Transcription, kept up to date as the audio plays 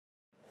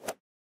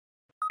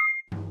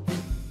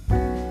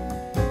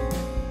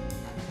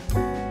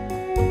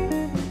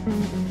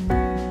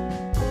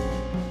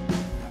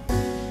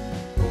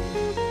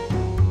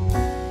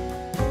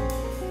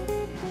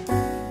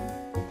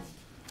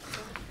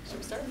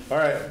All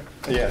right,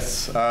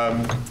 yes.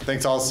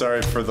 Thanks all,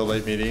 sorry for the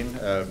late meeting,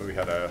 but we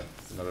had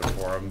another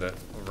forum that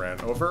ran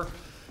over.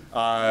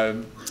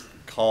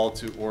 Call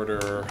to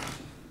order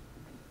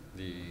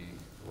the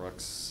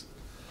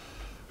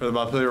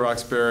Montpelier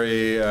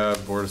Roxbury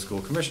Board of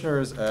School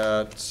Commissioners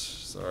at,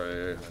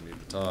 sorry, I need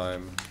the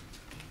time.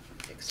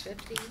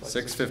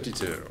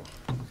 6:52.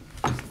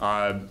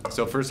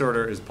 So first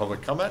order is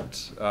public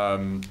comment,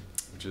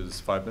 which is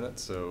 5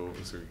 minutes, so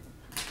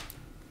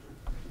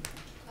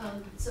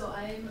so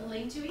I'm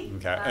Elaine Toohey.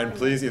 Okay, and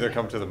please either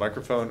come to the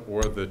microphone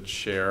or the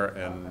chair,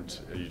 and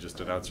you just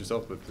announce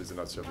yourself, but please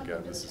announce yourself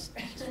again. This is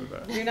just for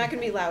that. You're not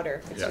going to be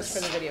louder. It's yes. just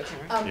for the video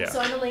camera. Yeah.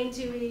 So I'm Elaine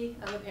Toohey.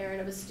 I'm a parent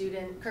of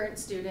a current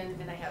student,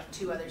 and I have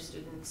 2 other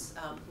students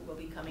who will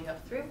be coming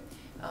up through.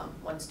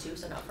 One's 2,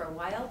 so not for a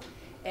while.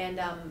 And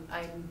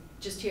I'm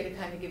just here to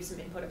kind of give some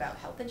input about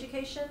health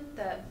education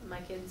that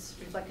my kids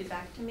reflected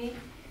back to me.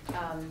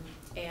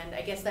 And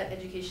I guess that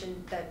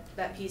education,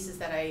 that piece is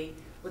that I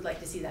would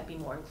like to see that be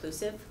more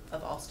inclusive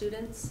of all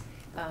students.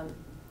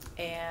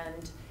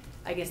 And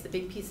I guess the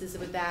big pieces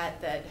with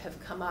that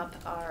have come up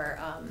are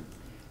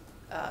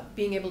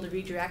being able to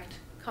redirect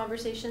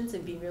conversations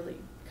and being really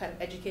kind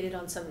of educated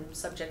on some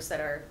subjects that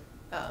are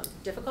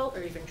difficult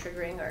or even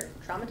triggering or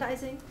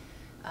traumatizing.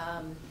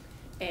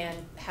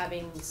 And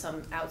having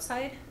some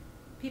outside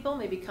people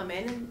maybe come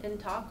in and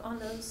talk on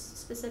those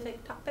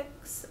specific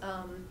topics.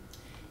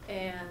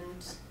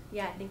 And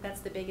yeah, I think that's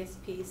the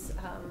biggest piece.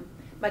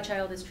 My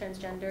child is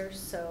transgender,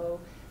 so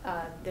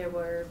there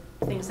were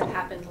things that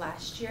happened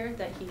last year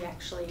that he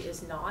actually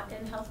is not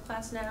in health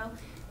class now,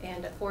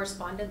 and a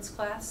correspondence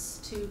class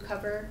to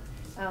cover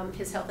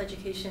his health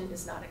education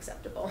is not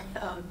acceptable.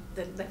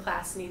 The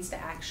class needs to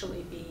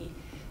actually be,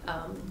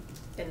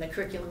 and the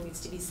curriculum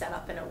needs to be set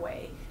up in a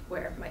way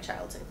where my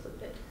child's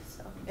included,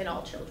 so, and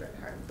all children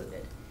are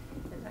included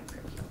in that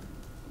curriculum.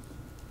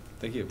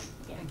 Thank you.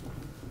 Yeah.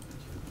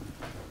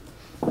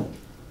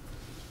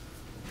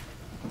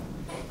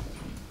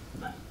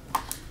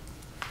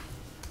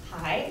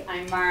 Hi,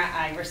 I'm Mara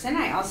Iverson.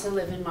 I also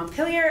live in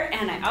Montpelier,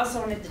 and I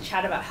also wanted to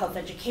chat about health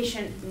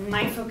education.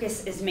 My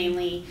focus is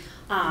mainly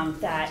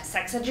that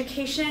sex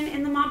education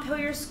in the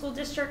Montpelier School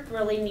District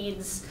really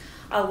needs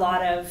a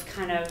lot of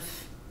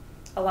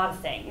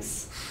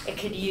things. It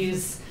could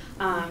use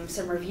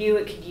some review,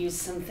 it could use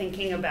some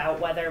thinking about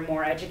whether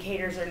more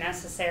educators are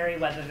necessary,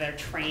 whether they're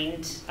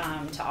trained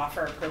to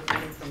offer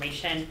appropriate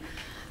information.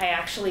 I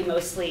actually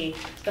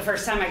the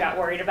first time I got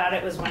worried about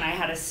it was when I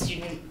had a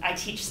student, I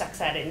teach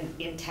sex ed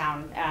in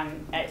town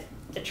at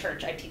the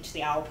church, I teach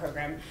the OWL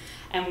program,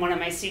 and one of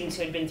my students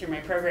who had been through my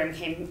program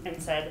came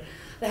and said,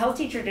 the health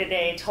teacher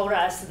today told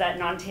us that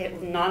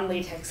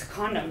non-latex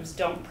condoms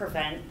don't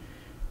prevent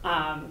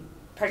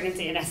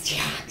pregnancy and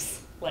STIs.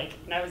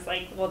 And I was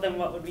like, well, then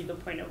what would be the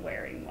point of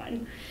wearing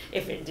one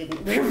if it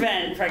didn't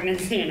prevent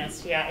pregnancy and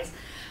STIs?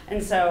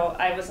 And so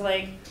I was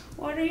like,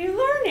 what are you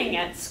learning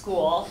at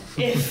school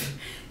if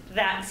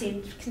that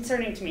seemed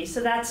concerning to me?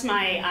 So that's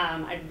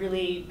I'd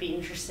really be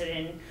interested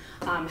in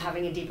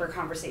having a deeper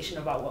conversation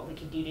about what we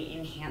could do to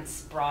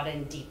enhance,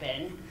 broaden,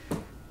 deepen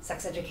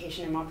sex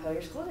education in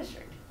Montpelier School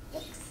District.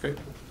 Thanks. Great.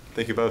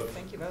 Thank you both.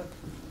 Thank you both.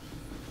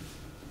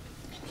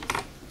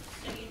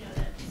 So you know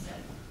that's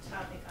a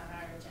topic on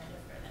our agenda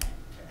for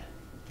that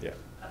yeah.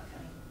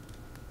 upcoming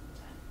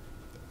time.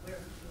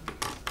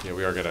 Yeah,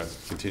 we are going to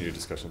continue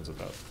discussions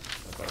about it.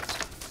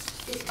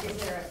 Is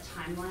there a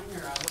timeline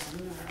or a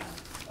when or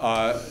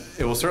a...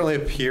 It will certainly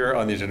appear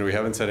on the agenda. We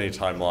haven't set any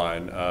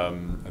timeline. I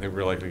think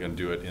we're likely going to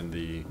do it in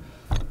the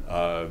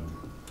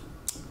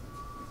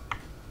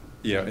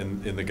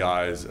in the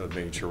guise of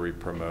making sure we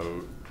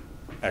promote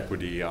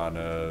equity on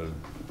a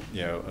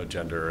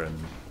gender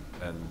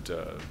and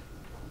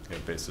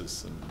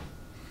basis. And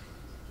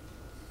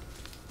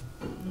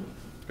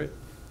great.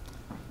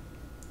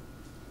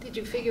 Did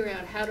you figure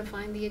out how to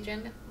find the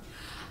agenda?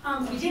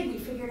 We did. We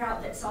figured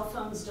out that cell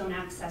phones don't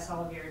access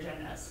all of your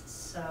agendas,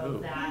 so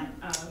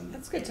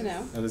that's good to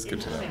know. That is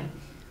good to know.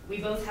 We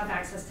both have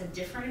access to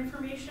different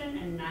information,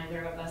 and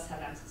neither of us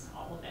have access to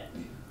all of it.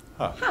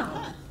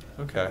 Huh.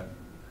 Okay.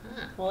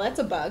 Huh. Well, that's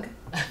a bug.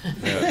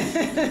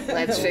 Yeah.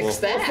 Let's fix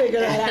that. We'll figure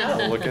that out.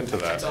 We'll look into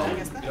that.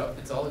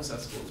 It's all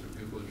accessible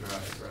through Google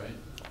Drive, right?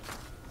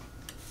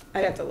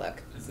 I'd have to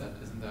look.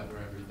 Isn't that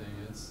where everything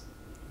is?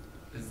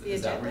 The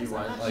Is that where you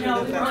want? Like,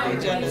 No, we're on your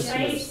agenda.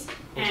 website,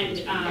 and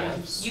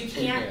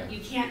you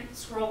can't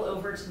scroll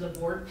over to the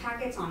board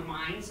packets on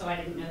mine, so I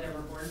didn't know there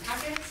were board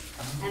packets.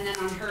 And then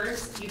on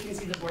hers, you can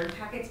see the board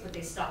packets, but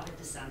they stop at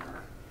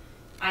December.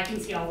 I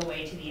can see all the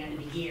way to the end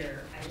of the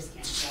year. I just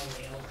can't see all the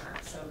way over.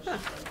 So it's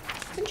just really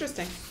fast.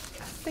 Interesting.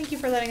 Thank you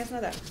for letting us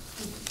know that.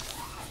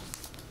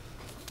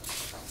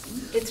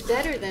 It's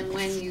better than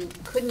when you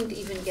couldn't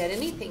even get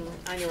anything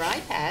on your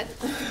iPad.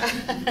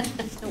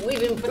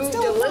 We've improved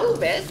a little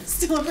bit.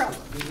 Still a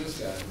problem. Who's this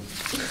guy?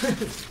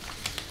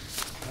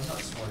 I'm not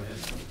sworn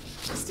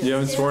in. You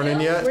haven't sworn in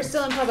yet? We're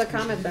still in public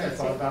comment I then.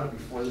 thought about it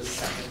before this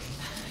second.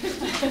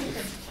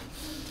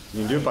 You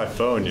can do it by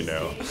phone, you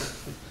know. You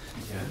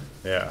can?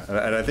 Yeah,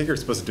 and I think you're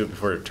supposed to do it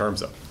before your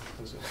term's up.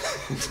 All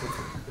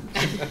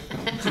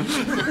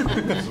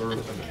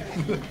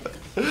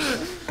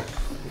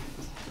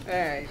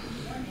right.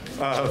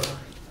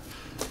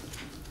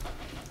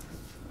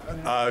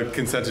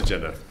 Consent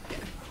agenda.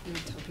 You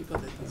tell people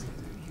that these guys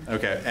are here.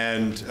 Okay,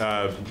 and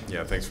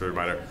yeah, thanks for the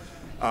reminder.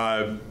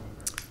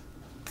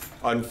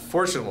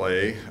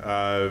 Unfortunately,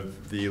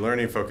 the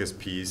learning focus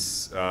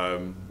piece,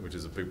 which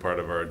is a big part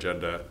of our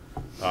agenda,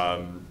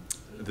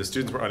 the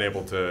students were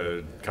unable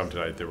to come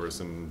tonight. There were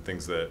some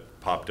things that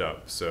popped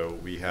up, so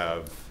we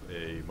have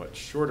a much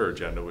shorter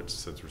agenda, which,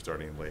 since we're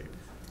starting late,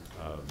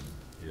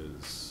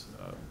 is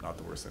not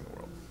the worst thing in the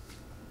world.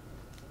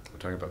 We're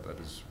talking about that.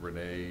 Is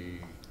Renee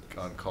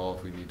on call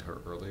if we need her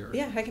earlier?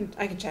 Yeah, I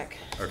can check.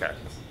 Okay.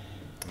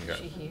 Is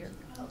she here?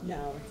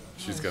 No.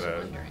 She's I was gonna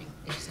wondering.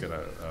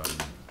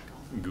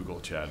 Google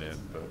chat in,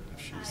 but if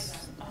she's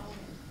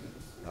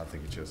not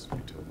thinking she has to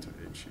be till 8,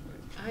 she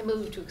might. I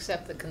move to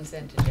accept the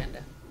consent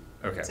agenda.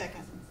 Okay.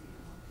 Second.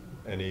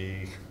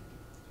 Any?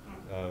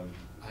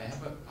 I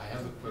have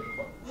a quick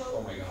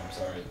oh my god, I'm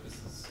sorry, this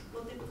is.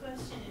 Well, the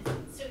question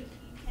is, so you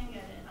can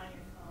get it on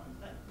your phone,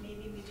 but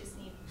maybe we just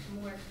need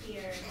more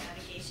clear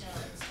navigational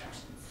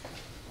instructions.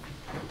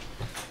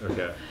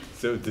 Okay.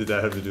 So did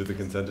that have to do with the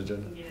consent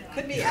agenda?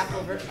 Could be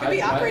Apple, could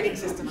be operating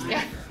systems.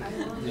 Yeah.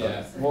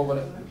 Yeah,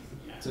 well,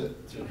 to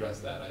address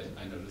that,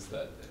 I noticed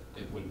that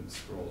it wouldn't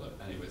scroll up.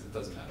 Anyways, it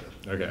doesn't matter.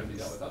 Okay. It can be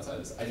dealt with outside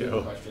this. I did have Cool.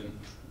 a question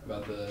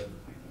about the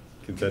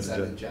Consent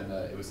consent agenda.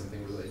 agenda. It was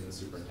something related to the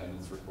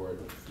superintendent's report,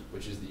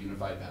 which is the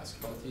unified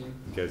basketball team.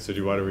 Okay, so do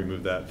you want to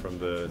remove that from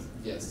the?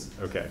 Yes.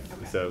 Okay.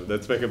 So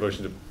let's make a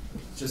motion to.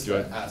 Just Do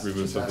I to ask,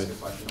 remove just ask something? a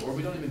question, or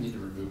we don't even need to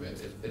remove it.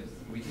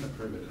 We can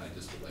approve it, and I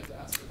just would like to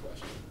ask a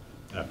question.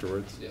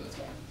 Afterwards? Yeah, that's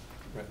fine.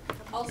 Right.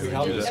 Can We we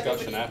held do a that?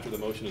 discussion after the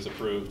motion is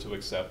approved to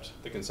accept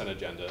the consent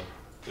agenda.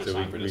 There's So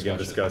time for we discussion.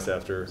 can discuss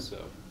after,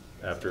 So,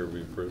 after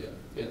we approve?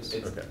 Yeah, it's,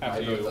 Okay. my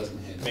after vote you doesn't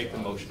hinge make the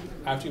on- motion,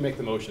 after you make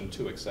the motion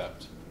to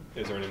accept,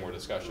 is there any more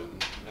discussion?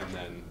 And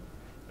then,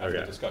 after the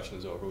Okay. discussion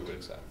is over, we would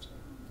accept.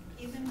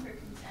 Even for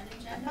consent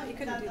agenda, thought you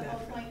couldn't do the that whole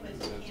for- point was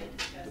you can't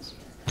discuss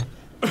consent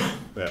agenda.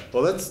 Yeah,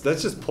 well, let's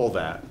just pull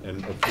that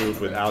and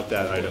approve without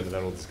that item, and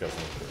then we'll discuss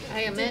it.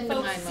 I Did amend my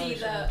folks see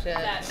motion that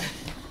to.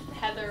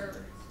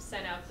 Heather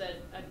sent out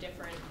a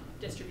different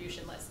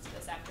distribution list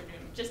this afternoon,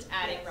 just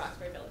adding Yes.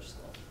 Roxbury Village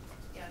School?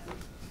 Yeah.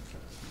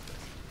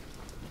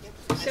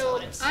 I So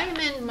saw it. I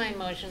amend my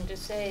motion to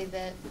say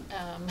that,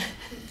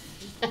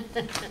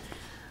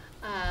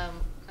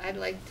 I'd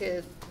like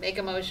to make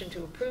a motion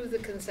to approve the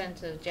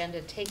consent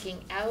agenda,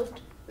 taking out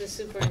the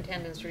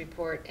superintendent's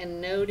report and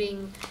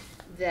noting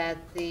that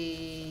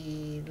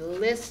the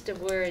list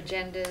of where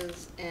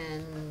agendas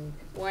and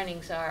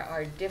warnings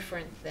are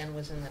different than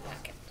was in the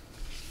packet.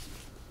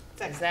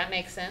 Does that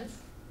make sense?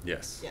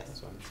 Yes. Yes. That's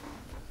fine.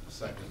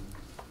 Second.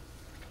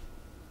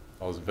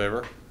 All those in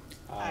favor?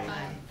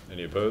 Aye.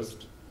 Any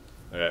opposed?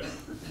 Okay,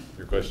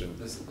 your question.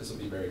 This will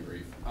be very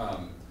brief.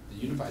 The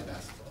unified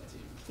basketball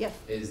team. Yes.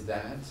 Is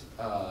that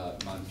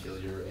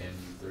Montpelier and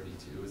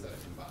U32? Is that a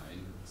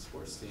combined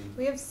sports team?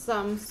 We have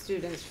some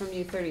students from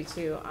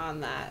U32 on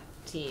that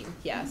team,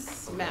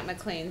 yes. Okay. Matt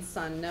McLean's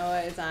son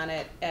Noah is on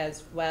it,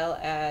 as well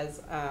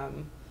as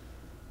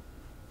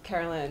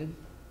Carolyn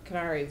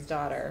Canari's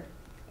daughter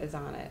is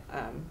on it.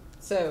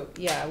 So,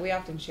 yeah, we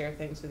often share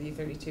things with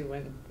U32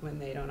 when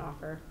they don't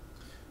offer,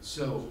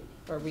 So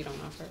or we don't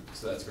offer.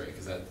 that's great,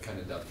 because that kind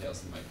of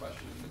dovetails into my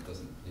question. It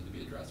doesn't need to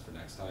be addressed for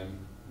next time.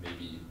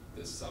 Maybe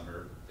this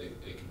summer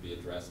it can be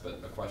addressed, but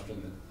a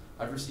question that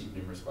I've received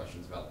numerous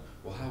questions about,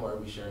 well, how are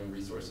we sharing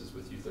resources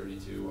with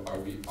U32? Are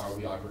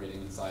we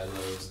operating in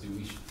silos? Do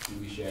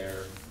we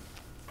share?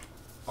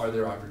 Are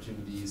there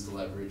opportunities to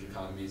leverage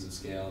economies of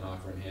scale and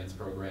offer enhanced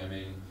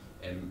programming?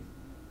 And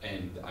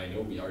I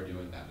know we are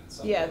doing that in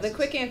some Yeah, the places.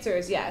 quick answer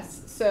is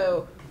yes.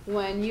 So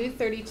when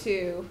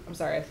U32, I'm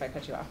sorry if I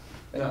cut you off,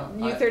 but No,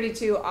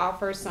 U32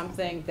 offers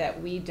something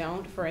that we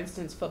don't, for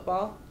instance,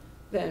 football,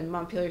 then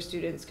Montpelier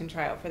students can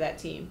try out for that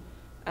team.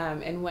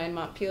 And when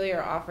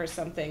Montpelier offers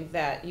something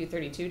that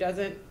U32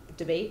 doesn't,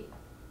 debate,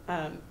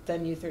 then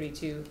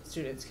U32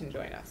 students can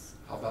join us.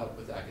 How about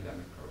with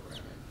academic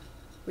programming?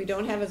 We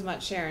don't have as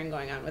much sharing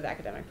going on with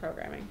academic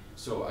programming.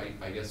 So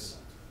I guess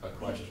a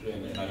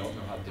question, and I don't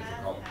know how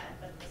difficult. Have had,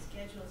 but the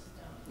schedules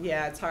don't.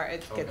 Yeah, it's hard.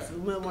 It gets Okay. a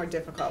little more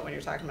difficult when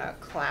you're talking about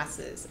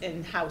classes,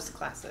 in-house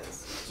classes.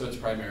 So it's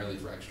primarily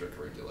for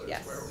extracurriculars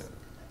Yes. where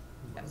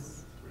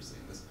Yes. we're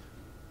seeing this.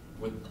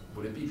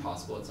 Would it be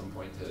possible at some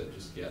point to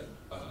just get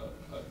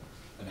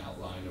an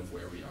outline of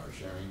where we are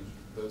sharing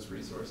those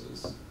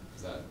resources?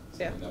 Is that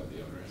Yeah. something that would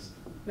be onerous?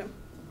 No. Okay.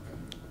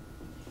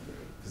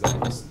 Because that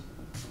would just,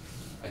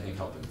 I think,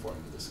 help inform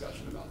the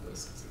discussion about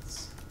this, because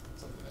it's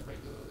something that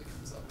regularly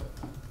comes up.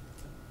 But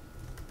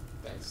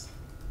thanks.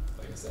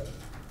 Like I said,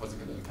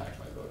 wasn't going to impact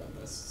my vote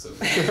on this. So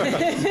should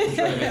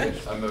I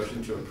make a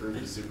motion to approve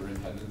the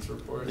superintendent's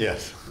report?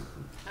 Yes.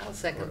 I'll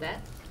second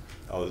that.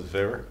 All those in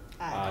favor?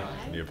 Aye.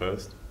 Any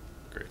opposed?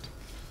 Great.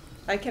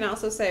 I can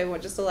also say, well,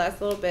 just the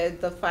last little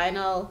bit, the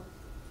final,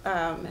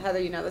 Heather,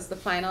 you know this, the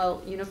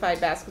final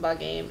unified basketball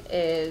game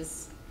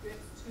is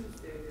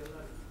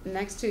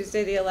next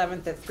Tuesday, the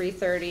 11th at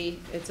 3:30.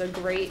 It's a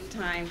great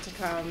time to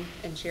come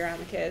and cheer on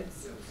the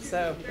kids.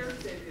 So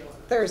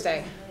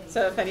Thursday.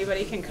 So if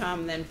anybody can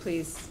come, then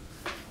please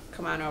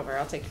come on over.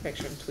 I'll take your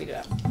picture and tweet it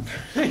out.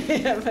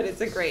 Yeah, but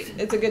it's a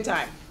good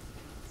time.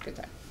 It's a good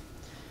time.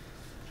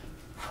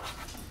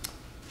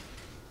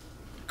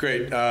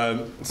 Great.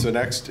 So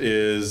next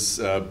is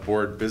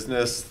board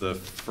business. The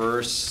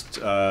first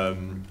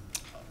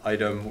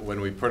item, when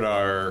we put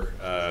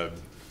our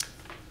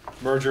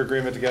merger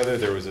agreement together,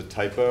 there was a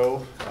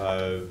typo,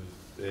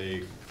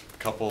 a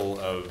couple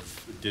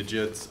of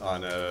digits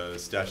on a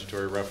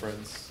statutory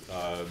reference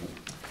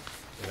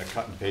in a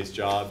cut and paste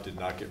job did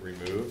not get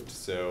removed.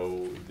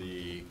 So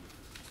the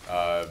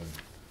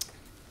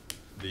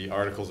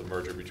articles of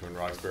merger between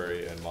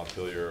Roxbury and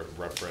Montpelier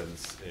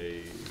reference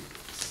a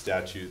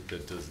statute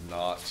that does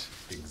not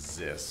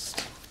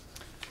exist.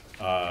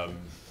 And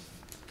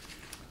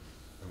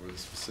were the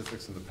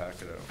specifics in the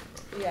packet? I don't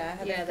remember.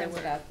 Yeah, Yeah, Heather there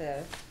printed were.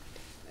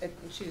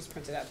 out she just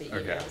printed out the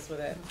Okay. emails with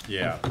it.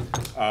 Yeah.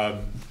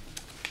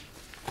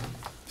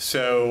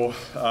 So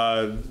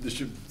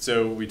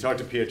we talked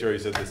to Pietro. He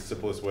said the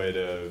simplest way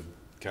to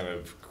kind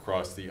of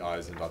cross the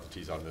i's and dot the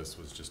t's on this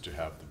was just to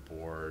have the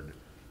board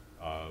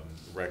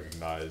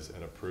recognize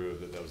and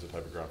approve that that was a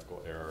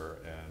typographical error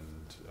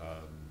and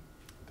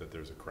that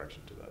there's a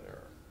correction to that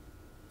error.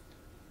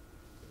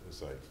 It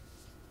was like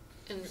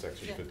And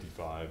section yeah.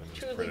 55 and it's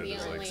Truly printed the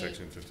as like only-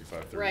 section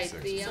 5536. Right,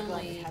 the So glad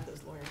we only had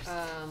those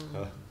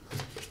lawyers.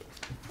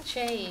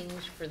 change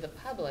for the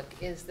public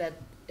is that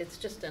it's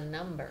just a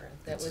number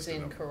that It's was just a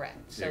number. incorrect.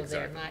 Yeah, So they're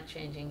exactly. not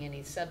changing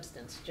any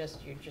substance,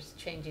 you're just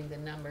changing the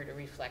number to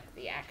reflect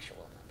the actual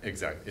number.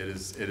 Exactly. It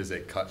is a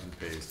cut and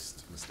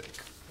paste mistake.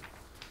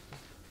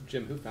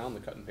 Jim, who found the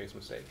cut and paste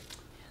mistake?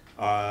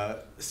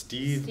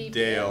 Steve Steve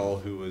Dale,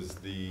 who was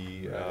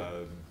the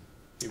Right.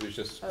 He was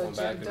just Oh, going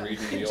back Jim, and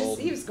reading the just, old.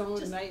 he was going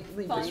Just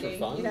nightly fun. reading, For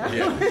fun? you know?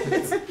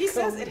 Yeah. He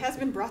says it has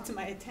been brought to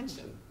my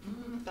attention.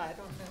 I don't know.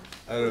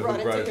 I don't know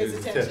who brought it to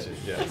his attention.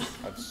 Yes.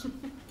 I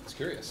was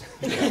curious.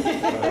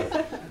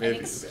 Maybe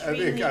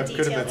I think it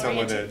could have been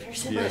someone at detail-oriented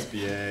person. the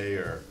SBA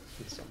or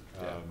So,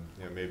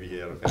 you know, maybe he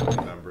had a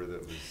family member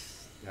that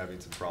was having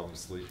some problems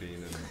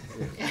sleeping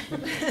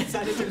and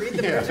Decided to read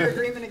the Yeah. merger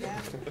agreement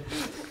again.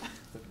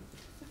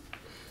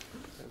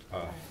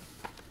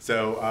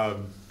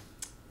 so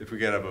if we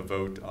could have a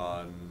vote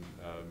on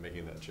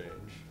making that change,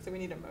 So we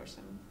need a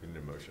motion. we need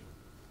a motion.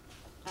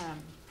 Um,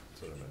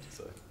 That's what I meant to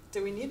say.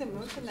 Do we need a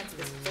motion that's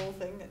this full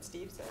thing that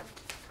Steve said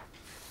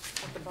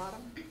at the bottom?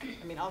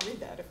 I mean, I'll read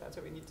that if that's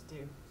what we need to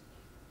do.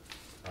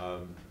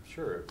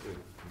 Sure.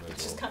 Might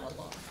It's as just well. kind of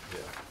long. Yeah.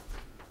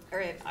 All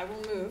right, I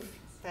will move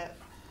that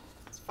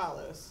as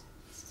follows.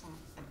 So,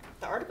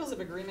 the Articles of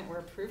Agreement were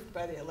approved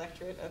by the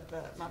electorate of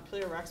the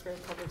Montpelier Roxbury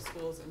Public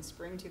Schools in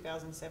spring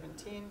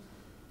 2017.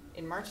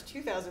 In March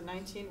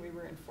 2019, we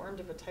were informed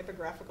of a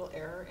typographical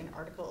error in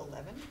Article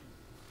 11.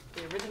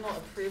 The original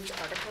approved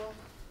article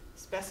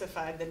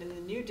specified that in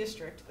the new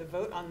district, the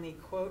vote on the,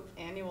 quote,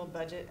 annual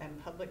budget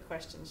and public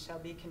questions shall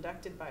be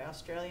conducted by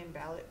Australian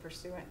ballot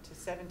pursuant to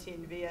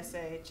 17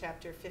 VSA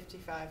Chapter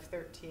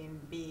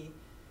 5513B,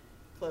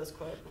 close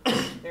quote.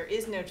 There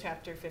is no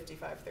Chapter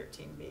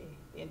 5513B.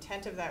 The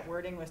intent of that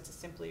wording was to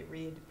simply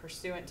read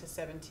pursuant to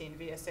 17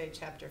 VSA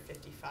Chapter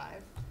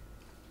 55.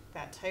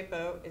 That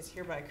typo is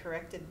hereby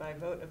corrected by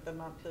vote of the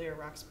Montpelier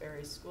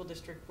Roxbury School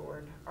District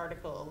Board.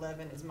 Article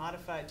 11 is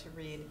modified to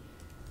read,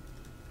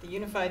 the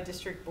Unified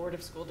District Board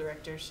of School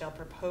Directors shall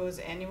propose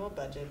annual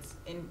budgets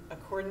in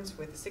accordance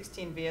with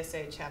 16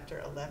 VSA Chapter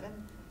 11.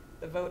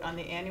 The vote on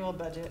the annual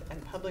budget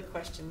and public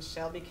questions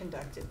shall be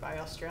conducted by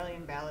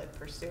Australian ballot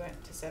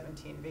pursuant to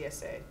 17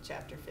 VSA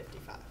Chapter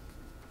 55.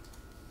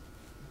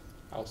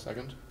 I'll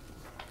second.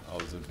 All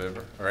those in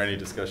favor? Or any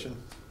discussion?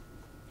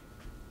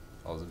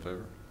 All those in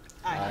favor?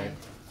 Aye.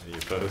 Any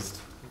opposed?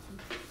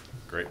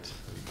 Great,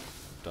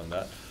 we've done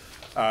that.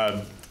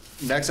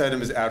 Next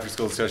item is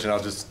after-school discussion.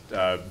 I'll just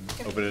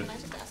open it. Can I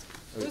just ask,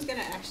 who's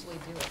gonna actually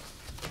do it?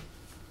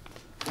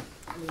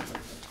 I mean,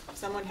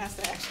 someone has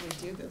to actually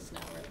do this now,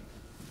 right?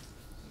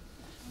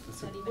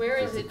 Where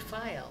is it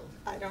filed?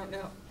 I don't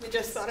know. We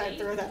just thought I'd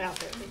throw that out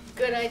there.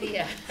 Good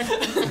idea.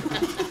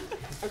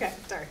 Okay,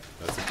 sorry.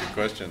 That's a good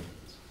question.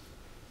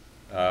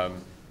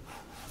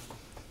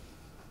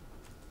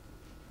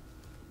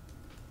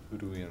 Who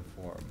do we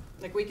inform?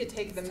 Like, we could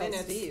take the Tell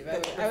minutes Steve.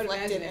 that I would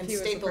reflected imagine if and he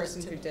was the staple it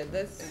person to. who did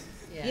this.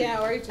 Yeah.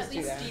 Yeah, or you At just do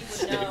least that. Steve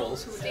would know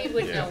Staples. who Steve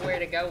would know Yeah. where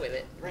to go with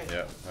it. Right.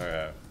 Yeah, all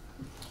right.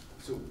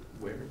 So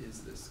where is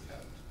this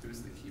kept?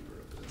 Who's the keeper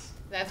of this?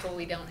 That's what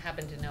we don't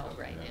happen to know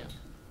right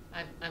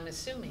now. I'm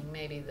assuming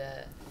maybe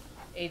the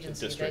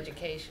Agency of district.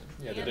 Education.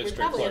 Yeah, the Yeah. We district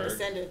probably have to clerk.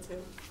 send it to,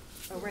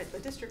 oh, right, the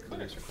district The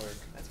clerk. district clerk.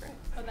 That's right.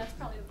 Oh, that's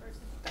probably the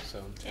person.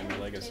 So, and the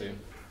legacy.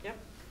 Yep.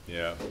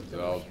 Yeah, The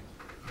well, lawyer.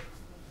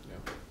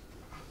 Yeah.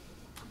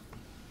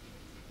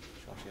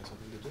 She has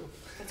something to do.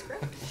 That's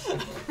great.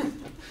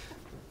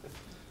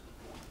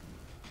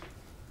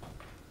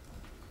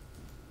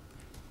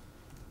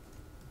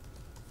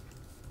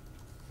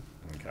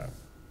 okay.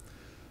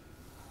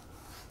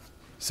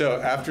 So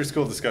after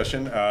school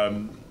discussion,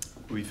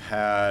 we've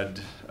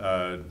had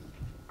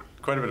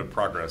quite a bit of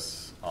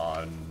progress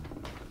on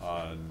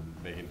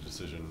making a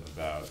decision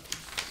about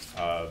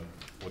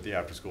what the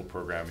after school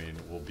programming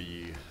will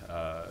be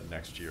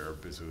next year,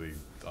 basically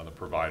on the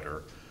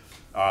provider.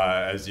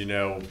 As you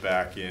know,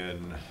 back in,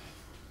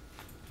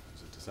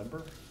 was it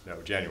December? No,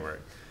 January.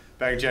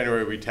 Back in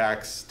January, we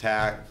tasked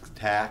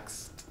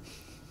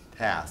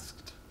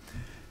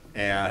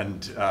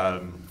and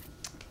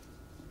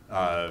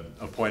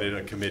appointed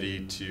a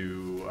committee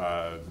to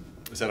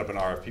set up an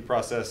RFP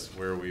process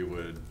where we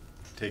would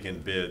take in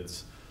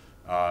bids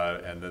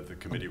and that the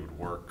committee would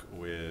work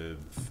with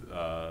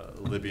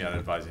Libby on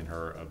advising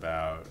her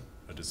about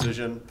a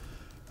decision.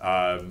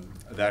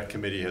 That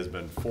committee has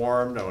been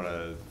formed. I want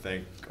to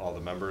thank all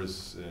the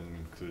members,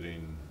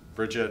 including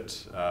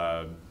Bridget,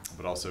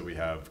 but also we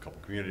have a couple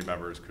community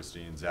members,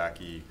 Christine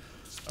Zaki,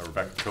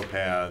 Rebecca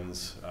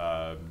Copans,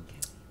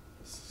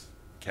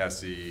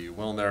 Cassie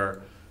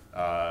Wilner,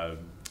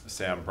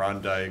 Sam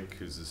Brondike,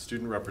 who's a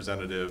student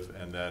representative,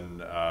 and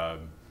then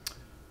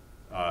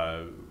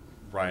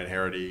Ryan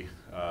Harity,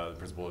 the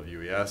principal of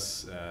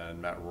UES,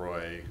 and Matt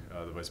Roy,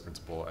 the vice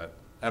principal at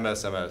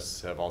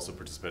MSMS, have also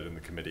participated in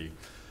the committee.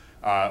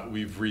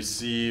 We've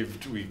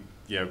received,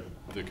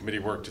 the committee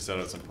worked to set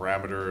out some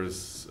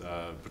parameters,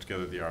 put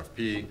together the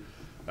RFP.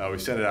 We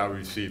sent it out, we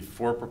received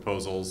 4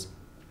 proposals,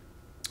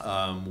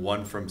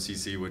 one from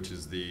CC, which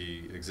is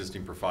the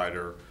existing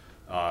provider,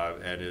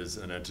 and is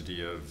an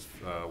entity of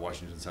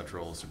Washington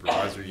Central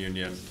Supervisory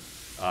Union.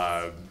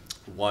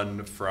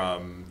 One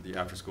from the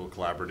After School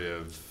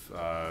Collaborative,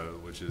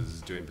 which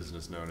is doing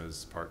business known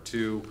as Part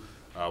 2,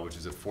 which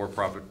is a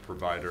for-profit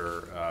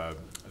provider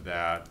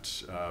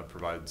that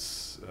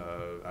provides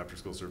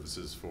after-school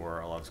services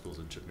for a lot of schools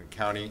in Chittenden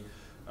County,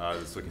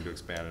 that's looking to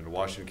expand into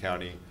Washington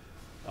County.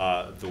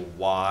 The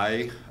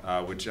Y,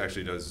 which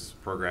actually does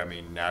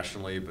programming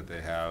nationally, but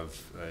they have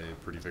a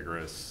pretty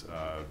vigorous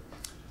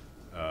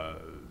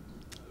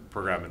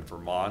program in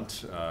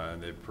Vermont,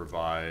 and they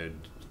provide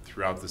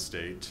throughout the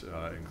state,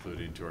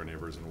 including to our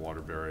neighbors in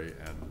Waterbury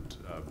and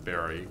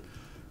Barry,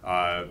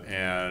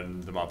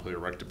 and the Montpelier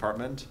Rec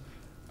Department.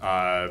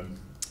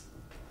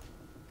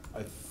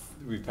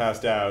 We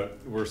passed out,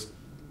 we're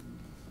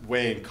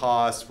weighing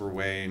costs, we're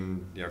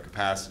weighing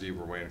capacity,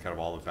 we're weighing kind of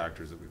all the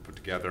factors that we put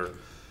together.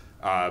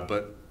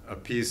 But a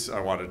piece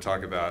I wanted to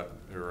talk about,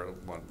 or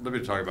want Libby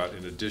to talk about,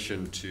 in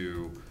addition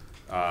to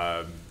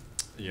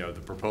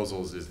the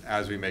proposals, is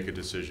as we make a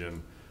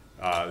decision,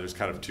 there's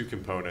kind of 2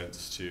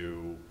 components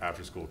to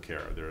after-school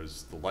care.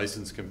 There's the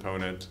license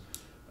component,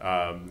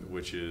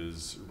 which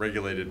is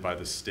regulated by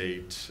the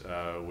state,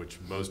 which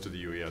most of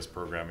the UES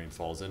programming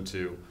falls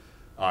into.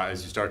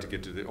 As you start to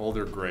get to the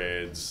older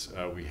grades,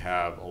 we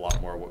have a lot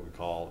more what we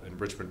call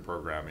enrichment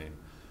programming,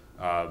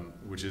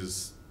 which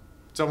is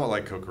somewhat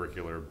like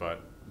co-curricular,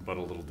 but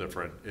a little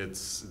different.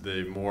 It's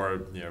the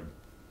more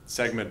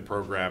segment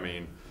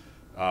programming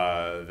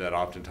that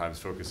oftentimes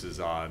focuses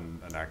on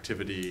an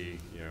activity,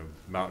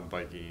 mountain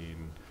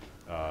biking,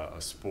 a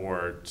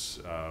sport,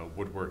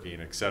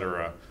 woodworking,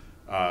 etc.,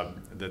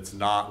 that's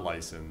not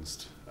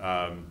licensed.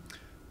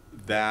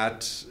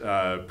 That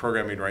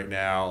programming right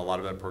now, a lot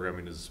of that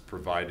programming is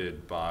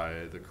provided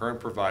by the current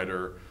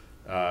provider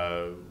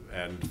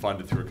and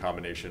funded through a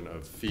combination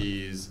of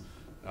fees,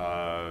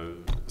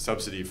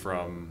 subsidy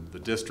from the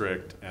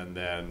district, and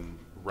then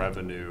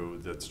revenue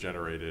that's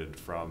generated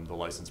from the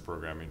licensed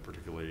programming,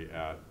 particularly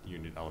at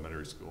Union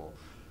Elementary School.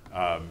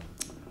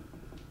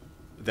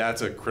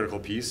 That's a critical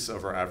piece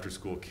of our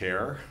after-school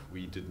care.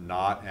 We did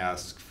not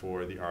ask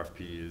for the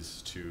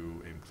RFPs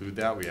to include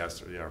that. We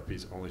asked the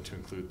RFPs only to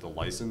include the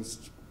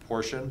licensed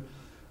portion.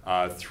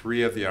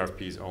 3 of the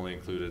RFPs only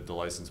included the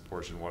licensed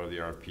portion. 1 of the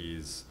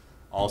RFPs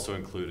also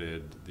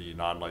included the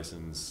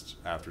non-licensed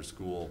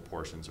after-school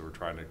portion, so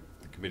the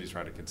committee's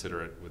trying to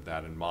consider it with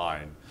that in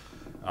mind.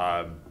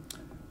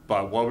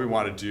 But what we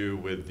want to do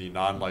with the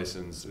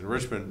non-licensed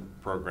enrichment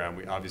program,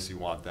 we obviously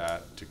want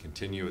that to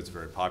continue. It's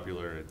very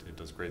popular. It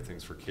does great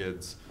things for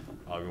kids.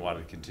 We want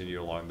it to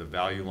continue along the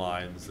value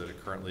lines that it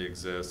currently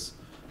exists,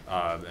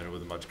 and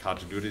with as much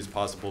continuity as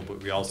possible.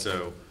 But we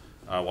also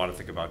want to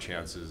think about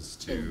chances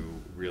to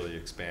really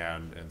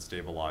expand and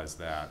stabilize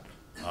that,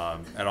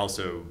 and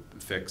also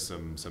fix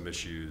some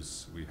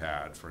issues we've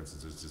had. For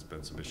instance, there's just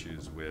been some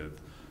issues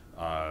with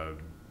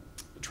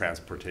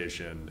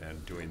transportation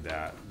and doing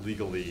that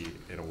legally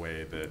in a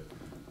way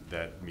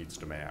that meets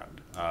demand.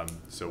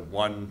 So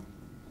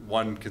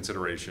one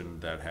consideration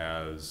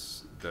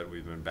that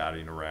we've been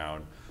batting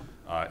around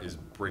is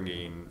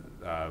bringing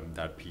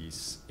that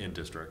piece in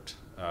district,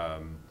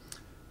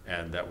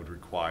 and that would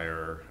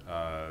require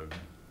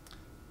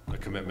a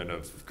commitment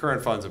of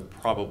current funds and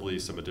probably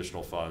some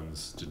additional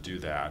funds to do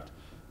that,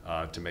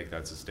 to make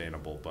that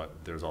sustainable. But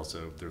there's a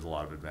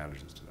lot of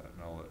advantages to that,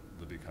 and I'll let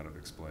Libby kind of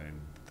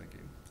explain the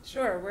thinking.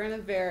 Sure, we're in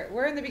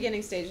the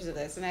beginning stages of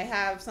this, and I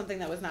have something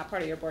that was not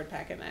part of your board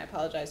packet, and I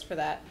apologize for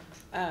that.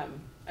 I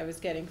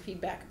was getting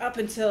feedback up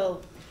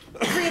until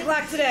 3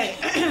 o'clock today.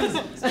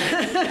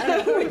 I don't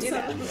know who would do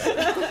that.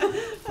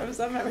 From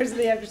some members of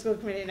the after school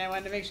committee, and I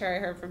wanted to make sure I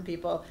heard from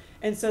people.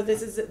 And so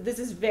this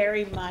is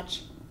very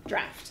much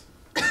draft.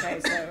 Okay,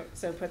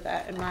 so put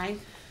that in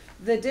mind.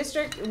 The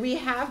district, we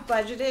have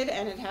budgeted,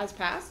 and it has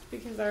passed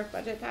because our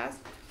budget passed,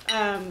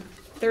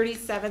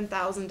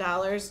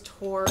 $37,000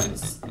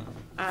 towards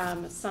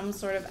some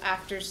sort of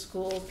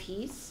after-school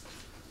piece.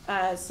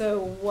 So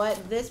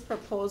what this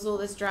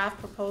draft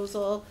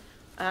proposal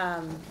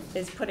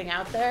is putting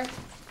out there, I'm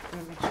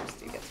gonna make sure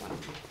Steve gets one,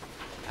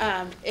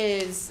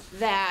 is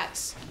that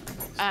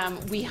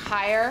we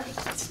hire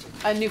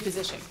a new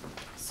position.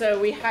 So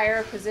we hire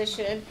a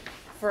position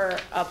for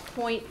a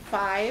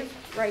 0.5,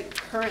 right,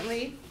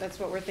 currently, that's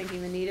what we're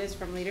thinking the need is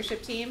from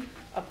leadership team,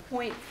 a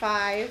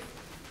 0.5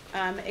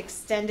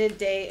 extended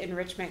day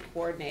enrichment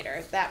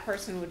coordinator. That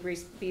person would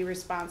be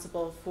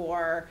responsible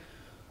for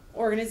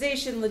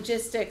organization,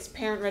 logistics,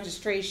 parent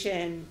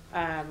registration,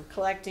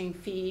 collecting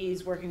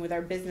fees, working with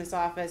our business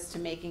office to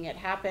making it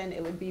happen.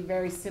 It would be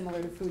very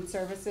similar to food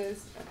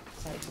services.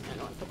 Sorry, I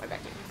don't want to put my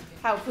back down.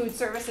 How food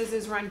services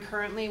is run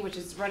currently, which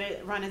is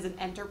run as an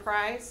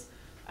enterprise.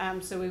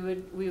 So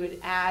we would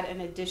add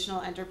an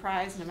additional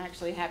enterprise, and I'm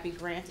actually happy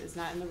Grant is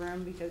not in the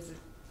room because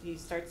he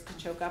starts to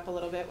choke up a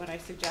little bit when I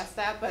suggest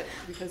that, but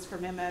because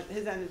from him at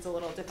his end it's a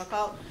little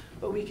difficult,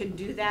 but we can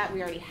do that.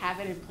 We already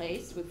have it in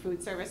place with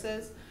food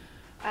services.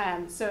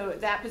 So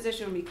that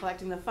position would be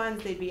collecting the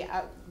funds. They'd be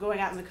going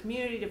out in the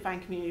community to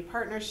find community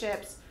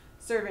partnerships,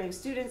 surveying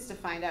students to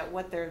find out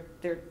what their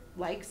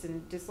likes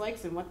and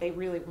dislikes and what they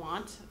really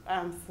want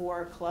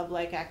for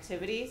club-like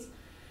activities.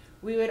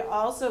 We would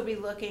also be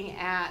looking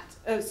at,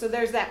 so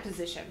there's that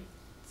position.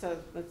 So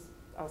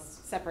I'll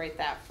separate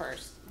that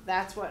first.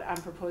 That's what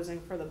I'm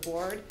proposing for the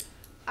board.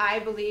 I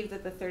believe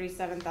that the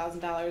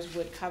 $37,000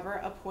 would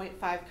cover a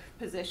 0.5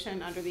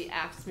 position under the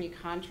AFSCME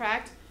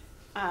contract.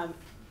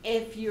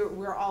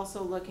 We're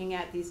also looking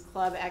at these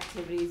club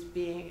activities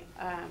being,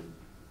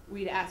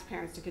 we'd ask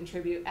parents to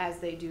contribute as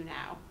they do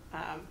now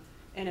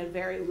in a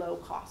very low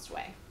cost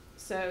way.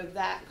 So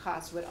that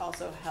cost would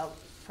also help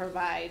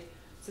provide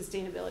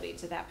sustainability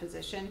to that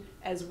position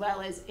as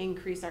well as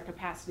increase our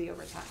capacity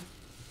over time.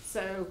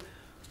 So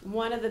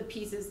one of the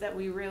pieces that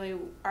we really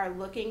are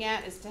looking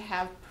at is to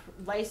have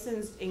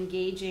licensed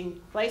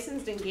engaged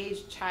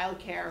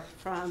childcare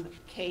from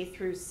K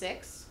through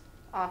 6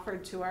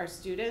 offered to our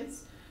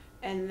students,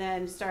 and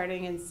then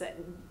starting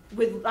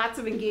with lots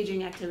of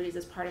engaging activities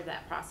as part of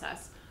that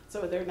process.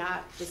 So they're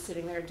not just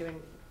sitting there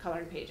doing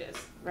coloring pages,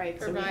 right?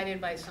 Provided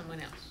by someone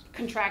else.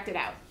 Contracted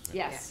out,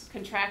 yes.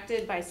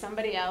 Contracted by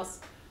somebody else.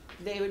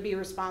 They would be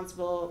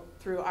responsible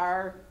through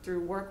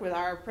work with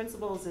our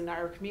principals and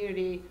our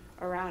community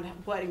around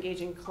what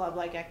engaging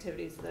club-like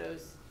activities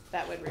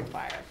that would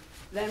require.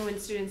 Then when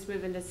students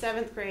move into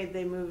 7th grade,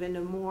 they move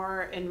into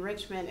more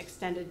enrichment,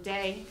 extended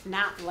day,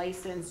 not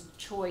licensed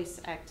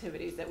choice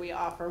activities that we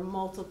offer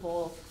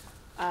multiple,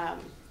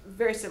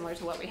 very similar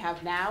to what we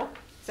have now,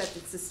 except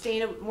it's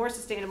more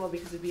sustainable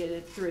because it'd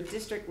be through a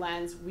district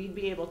lens. We'd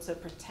be able to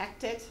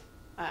protect it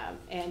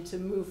and to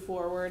move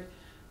forward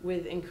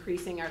with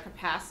increasing our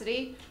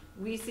capacity.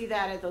 We see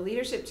that at the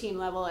leadership team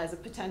level as a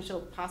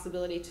potential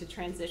possibility to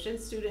transition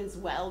students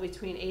well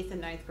between 8th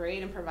and 9th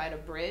grade and provide a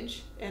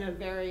bridge in a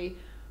very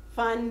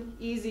fun,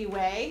 easy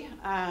way,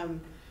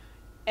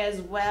 as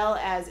well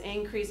as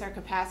increase our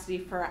capacity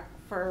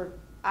for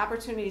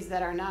opportunities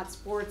that are not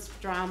sports,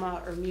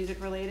 drama, or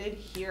music related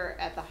here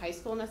at the high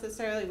school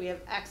necessarily. We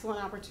have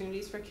excellent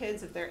opportunities for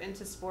kids if they're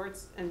into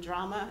sports and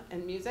drama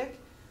and music.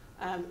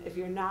 If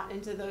you're not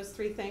into those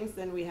 3 things,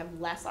 then we have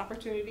less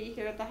opportunity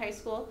here at the high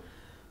school.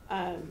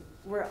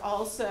 We're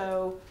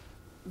also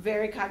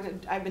very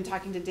cognizant. I've been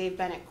talking to Dave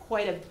Bennett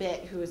quite a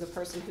bit, who is a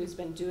person who's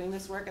been doing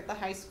this work at the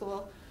high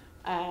school.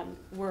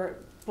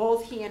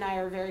 Both he and I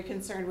are very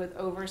concerned with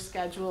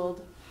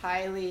overscheduled,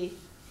 highly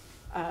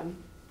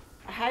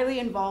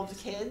involved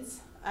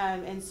kids,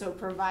 and so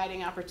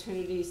providing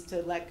opportunities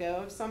to let go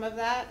of some of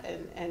that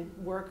and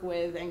work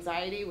with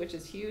anxiety, which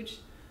is huge,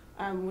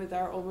 with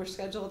our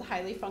overscheduled,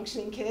 highly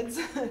functioning kids.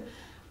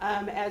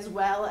 As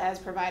well as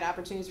provide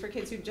opportunities for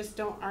kids who just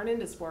aren't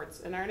into sports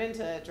and aren't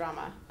into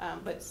drama,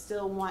 but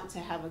still want to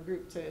have a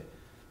group to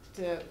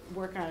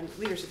work on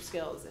leadership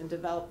skills and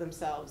develop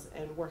themselves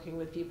and working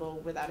with people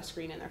without a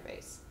screen in their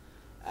face.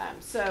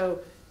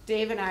 So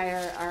Dave and I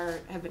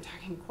have been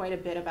talking quite a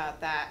bit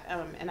about that,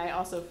 and I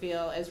also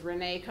feel as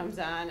Renee comes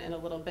on in a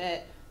little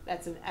bit,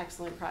 that's an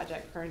excellent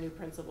project for a new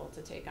principal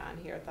to take on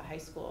here at the high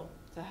school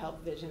to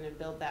help vision and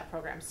build that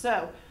program.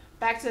 So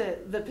back to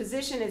the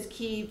position is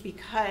key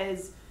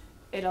because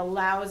it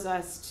allows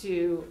us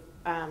to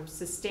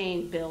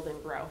sustain, build,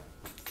 and grow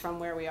from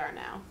where we are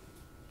now.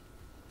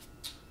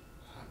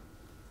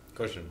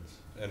 Questions,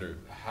 Andrew?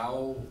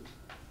 How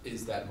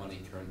is that money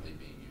currently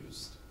being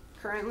used?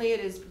 Currently, it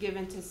is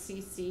given to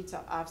CC to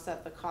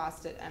offset the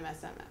cost at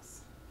MSMS.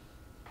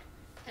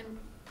 And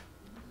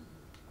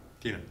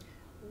Tina?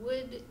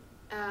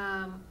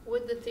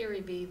 would the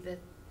theory be that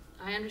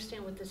I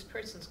understand what this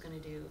person's gonna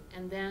do,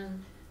 and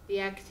then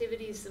the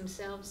activities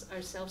themselves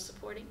are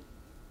self-supporting?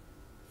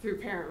 Through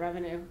parent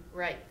revenue.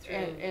 Right, through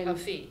And a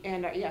fee?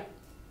 And, yeah.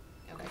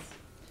 Okay.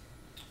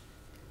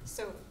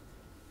 So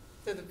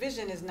the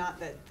vision is not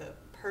that the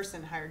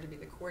person hired to be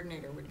the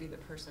coordinator would be the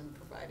person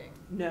providing.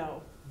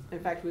 No. In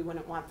fact, we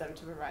wouldn't want them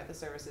to provide the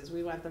services.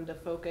 We want them to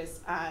focus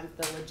on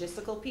the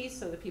logistical piece,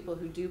 so the people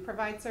who do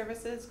provide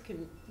services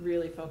can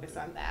really focus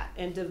on that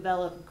and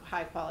develop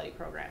high-quality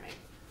programming.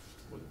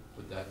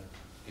 Would that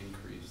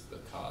increase the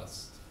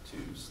cost to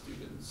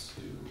students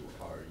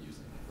who are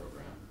using the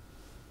program?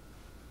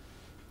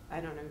 I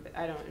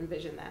don't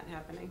envision that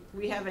happening.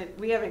 We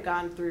haven't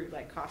gone through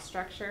like cost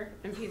structure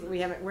and people,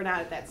 we're not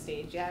at that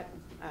stage yet.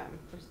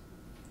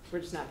 We're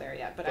just not there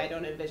yet, but I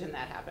don't envision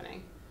that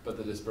happening. But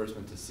the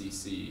disbursement to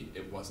CC,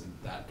 it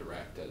wasn't that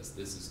direct as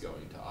this is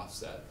going to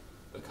offset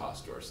the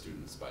cost to our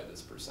students by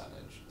this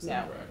percentage. Is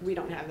that No, correct? we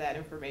don't have that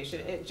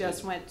information. It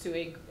just went to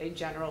a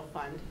general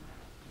fund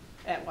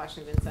at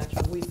Washington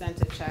Central. We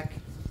sent a check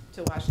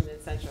to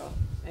Washington Central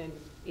in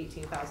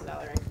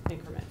 $18,000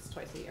 increments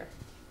twice a year.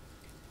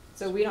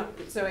 So we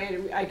don't, so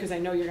Andrew, because I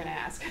know you're gonna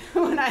ask,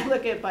 when I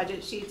look at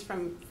budget sheets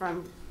from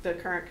the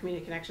current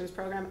Community Connections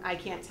program, I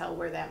can't tell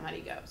where that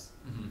money goes.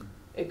 Mm-hmm.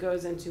 It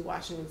goes into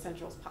Washington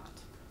Central's pot.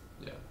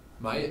 Yeah,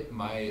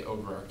 my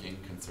overarching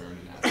concern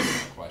in asking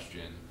that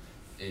question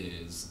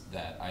is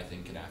that I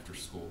think an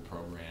after-school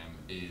program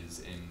is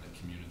in the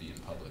community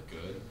and public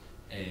good,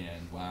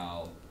 and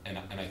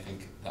and I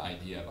think the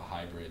idea of a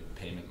hybrid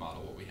payment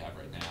model, what we have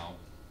right now,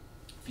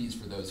 fees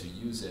for those who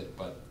use it,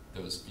 but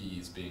those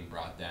fees being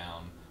brought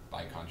down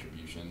by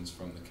contributions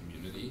from the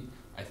community,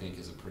 I think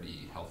is a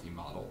pretty healthy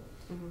model.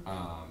 Mm-hmm.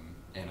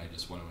 And I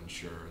just want to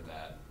ensure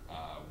that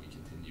we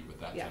continue with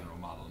that Yeah. general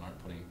model and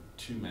aren't putting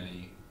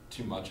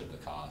too much of the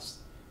cost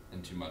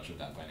and too much of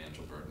that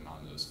financial burden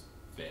on those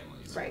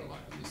families who Right. rely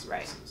on these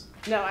Right. services.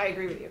 No, I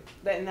agree with you.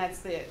 And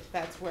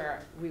that's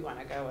where we want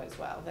to go as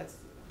well. That's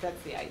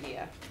the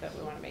idea that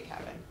we want to make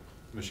happen.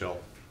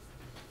 Michelle?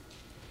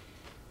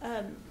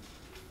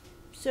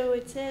 So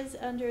it says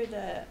under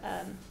the,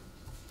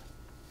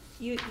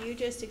 you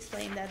just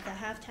explained that the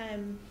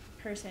halftime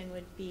person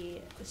would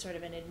be sort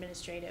of an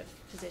administrative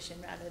position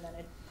rather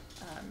than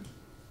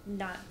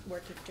not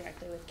working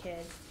directly with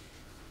kids.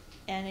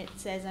 And it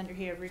says under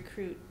here,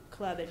 recruit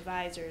club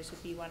advisors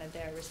would be one of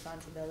their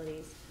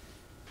responsibilities.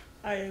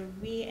 Are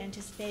we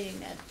anticipating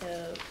that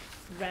the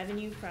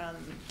revenue from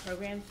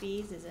program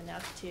fees is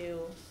enough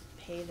to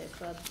pay the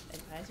club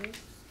advisors?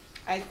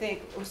 I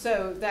think,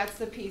 so that's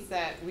the piece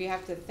that we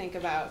have to think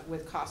about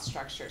with cost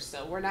structure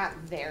still. We're not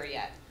there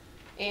yet.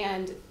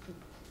 And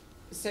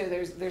so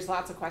there's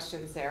lots of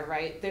questions there,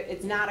 right?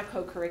 It's not a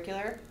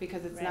co-curricular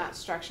because it's not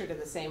structured in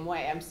the same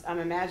way. I'm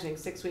imagining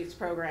 6 weeks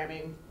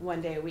programming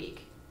 1 day a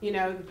week,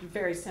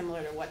 very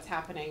similar to what's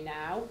happening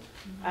now.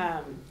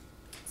 Mm-hmm.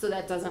 So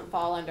that doesn't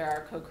fall under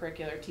our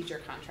co-curricular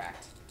teacher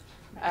contract.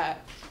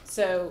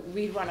 So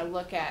we'd want to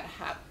look at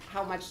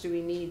how much do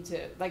we need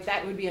to, like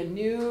that would be a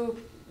new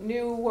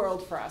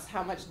world for us.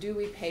 How much do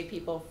we pay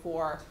people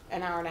for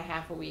an hour and a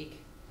half a week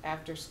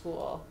after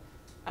school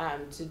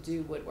to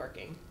do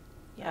woodworking?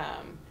 Yeah.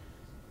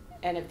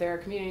 And if they're a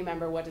community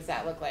member, what does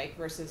that look like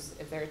versus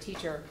if they're a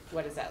teacher,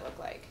 what does that look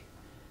like?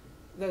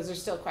 Those are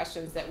still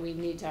questions that we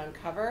need to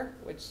uncover,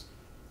 which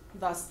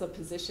thus the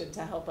position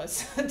to help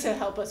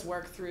us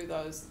work through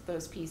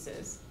those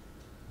pieces.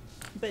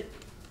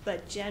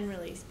 But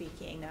generally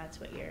speaking, that's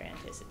what you're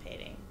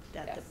anticipating,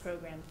 that Yes. the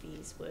program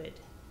fees would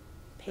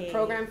pay. The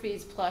program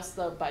fees plus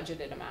the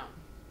budgeted amount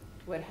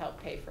would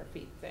help pay for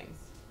things.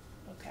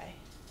 Okay.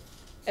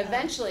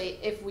 Eventually,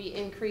 if we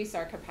increase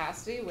our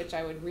capacity, which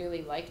I would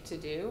really like to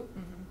do,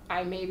 Mhm.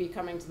 I may be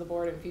coming to the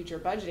board in future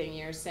budgeting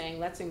years saying,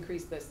 let's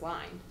increase this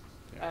line.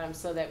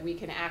 So that we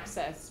can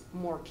access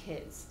more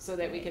kids, so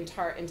that we can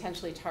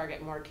intentionally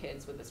target more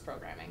kids with this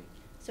programming.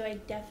 So I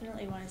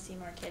definitely want to see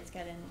more kids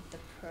get in the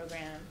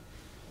program,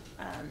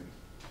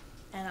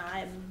 and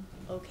I'm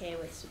okay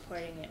with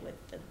supporting it with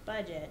the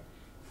budget,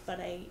 but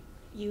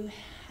you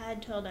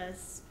had told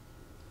us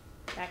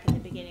back at the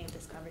beginning of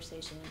this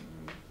conversation,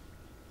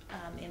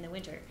 in the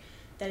winter,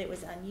 that it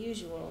was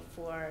unusual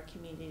for a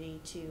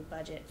community to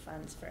budget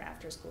funds for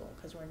after school,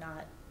 because we're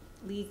not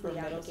legally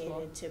For middle school.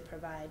 obligated to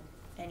provide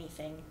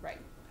anything Right.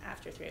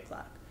 after 3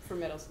 o'clock. For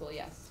middle school,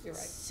 yes, you're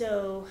right.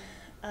 So,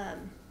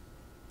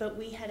 but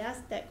we had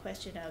asked that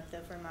question of the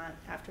Vermont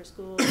After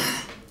School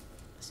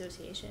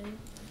Association.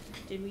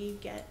 Did we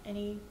get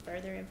any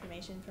further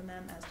information from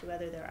them as to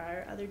whether there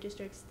are other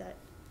districts that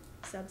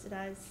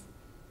subsidize?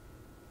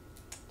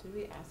 Did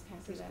we ask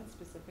Cassie that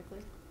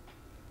specifically?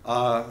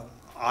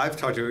 I've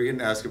talked to her, we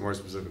can ask it more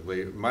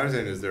specifically. My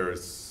understanding is there are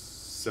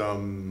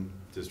some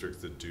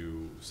districts that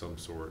do some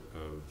sort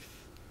of.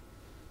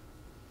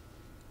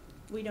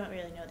 We don't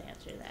really know the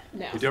answer to that.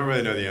 No. We don't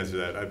really know the answer to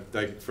that.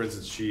 Like, for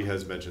instance, she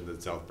has mentioned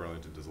that South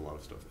Burlington does a lot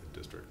of stuff in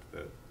district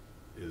that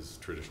is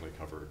traditionally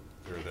covered,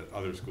 or that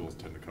other schools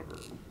tend to cover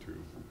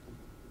through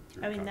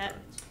I mean, that-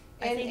 contracts.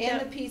 And, think and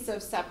that- the piece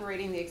of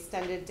separating the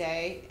extended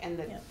day and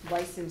the Yep.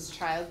 licensed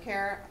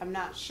childcare, I'm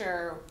not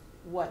sure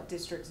what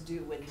districts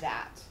do with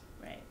that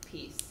Right.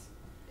 piece.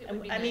 It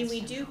would be I mean, nice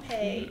we to do know.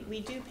 pay, we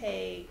do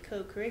pay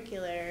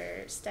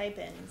co-curricular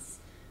stipends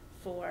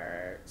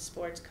for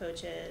sports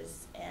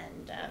coaches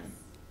and,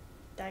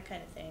 that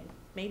kind of thing.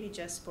 Maybe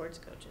just sports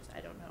coaches,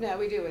 I don't know. No,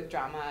 we do with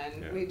drama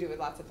and Yeah. we do with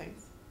lots of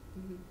things.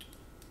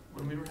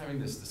 When we were having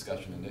this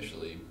discussion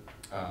initially,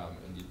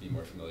 and you'd be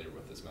more familiar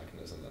with this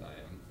mechanism than I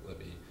am,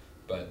 Libby,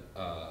 but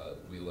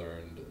we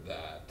learned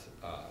that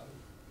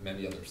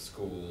many other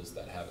schools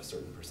that have a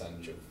certain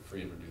percentage of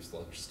free and reduced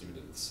lunch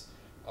students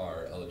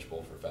are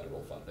eligible for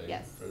federal funding.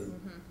 Yes. For,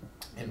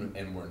 Mhm.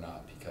 and we're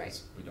not because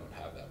Right. we don't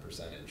have that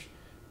percentage.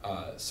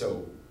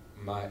 So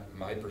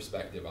my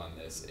perspective on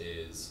this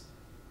is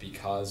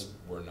because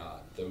we're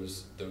not,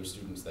 those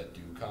students that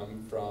do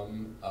come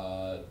from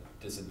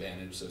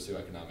disadvantaged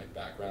socioeconomic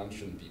background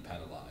shouldn't be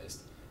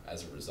penalized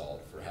as a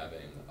result for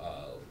having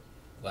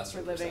lesser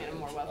For living in a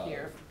more percentage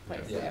wealthier of-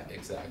 place, Yeah, yeah.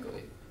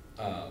 exactly.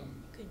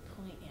 Good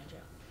point, Andrew.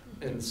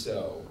 And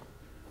so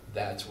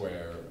that's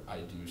where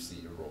I do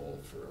see a role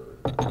for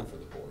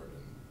the board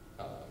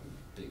and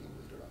being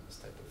a leader on this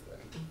type of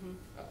thing.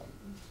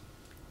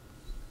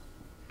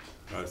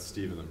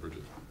 Steve and then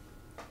Bridget.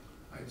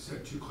 I just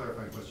have two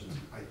clarifying questions.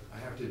 I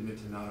have to admit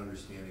to not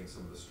understanding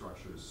some of the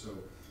structures. So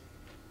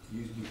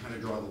you kind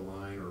of draw the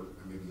line, or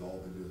maybe all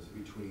of them do this,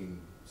 between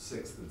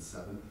 6th and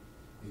 7th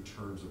in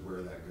terms of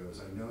where that goes.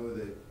 I know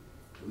that,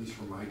 at least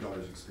from my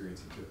daughter's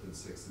experience in 5th and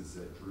 6th, is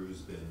that Drew's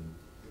been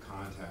the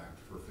contact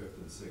for 5th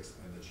and 6th,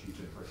 and that she's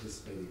been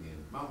participating in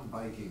mountain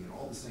biking and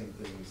all the same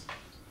things,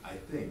 I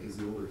think, as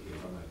the older kids.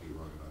 I might be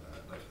wrong about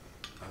that, but,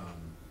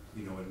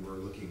 you know, and we're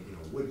looking, you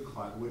know,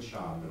 wood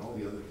shop and all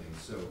the other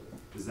things. So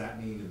does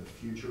that mean in the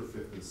future,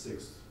 5th and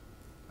 6th,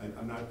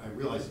 I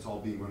realize it's all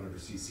being run under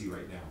CC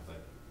right now,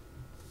 but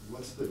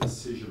what's the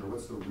decision or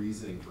what's the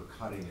reasoning for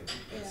cutting it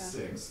at Yeah.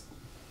 6th?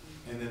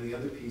 And then the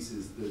other piece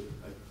is that,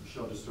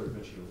 Michelle just started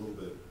mentioning a little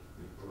bit,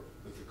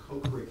 with the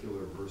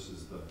co-curricular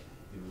versus the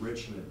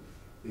enrichment,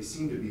 they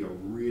seem to be a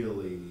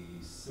really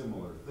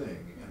similar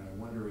thing, and I'm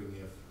wondering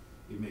if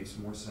it makes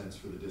more sense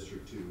for the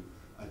district to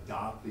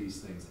adopt these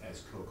things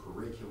as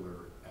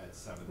co-curricular at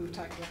 7th We've and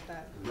talked 8th, about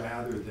that.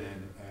 rather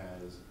than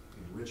as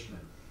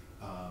enrichment.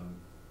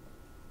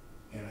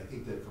 And I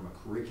think that from a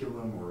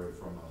curriculum or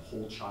from a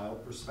whole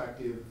child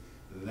perspective,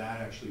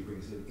 that actually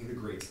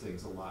integrates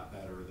things a lot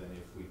better than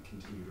if we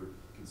continue to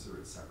consider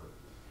it separate.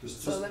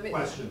 Just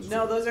questions.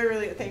 No, those are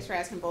really, thanks for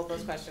asking both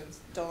those questions.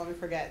 Don't let me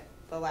forget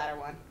the latter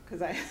one,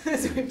 because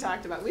as we've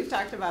talked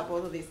about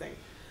both of these things.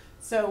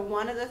 So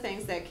one of the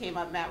things that came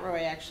up, Matt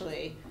Roy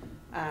actually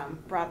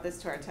brought this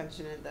to our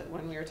attention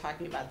when we were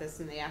talking about this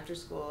in the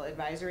after-school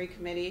advisory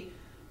committee,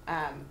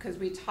 because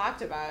we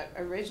talked about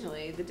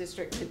originally the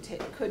district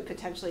could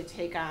potentially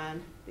take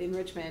on the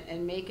enrichment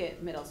and make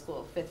it middle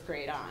school, 5th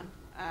grade on.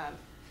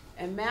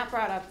 And Matt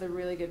brought up the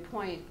really good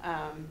point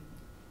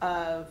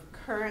of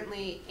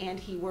currently, and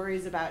he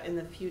worries about in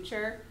the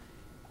future,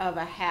 of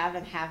a have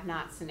and have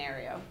not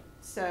scenario.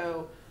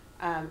 So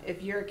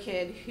if you're a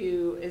kid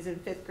who is in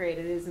 5th grade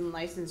and is in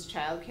licensed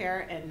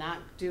childcare and not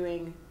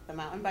doing the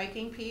mountain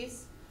biking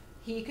piece,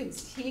 he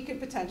could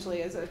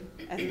potentially, as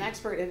an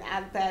expert and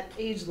at that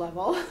age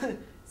level,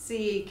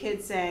 see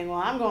kids saying, "Well,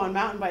 I'm going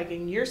mountain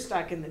biking. You're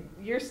stuck in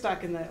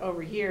the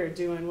over here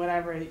doing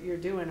whatever you're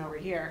doing over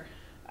here."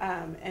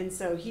 And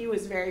so he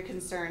was very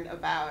concerned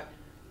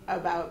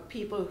about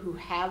people who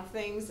have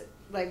things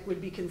like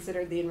would be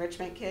considered the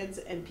enrichment kids,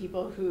 and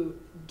people who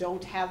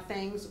don't have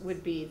things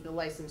would be the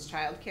licensed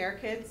childcare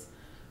kids.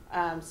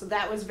 So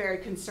that was very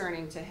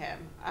concerning to him,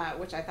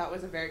 which I thought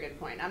was a very good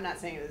point. I'm not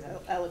saying it as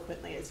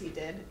eloquently as he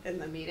did in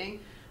the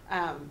meeting.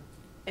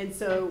 And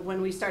so when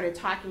we started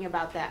talking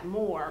about that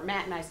more,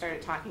 Matt and I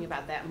started talking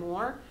about that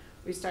more,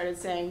 we started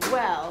saying,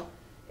 well,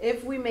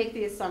 if we make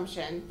the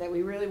assumption that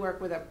we really work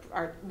with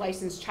our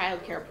licensed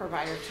childcare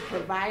provider to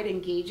provide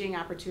engaging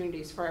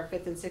opportunities for our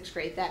 5th and 6th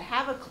grade that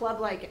have a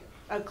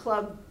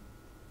club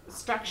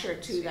structure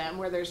to them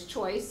where there's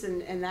choice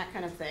and that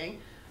kind of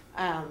thing,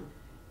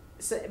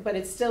 but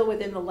it's still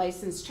within the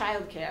licensed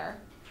childcare,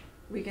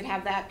 we could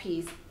have that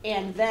piece.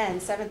 And then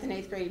 7th and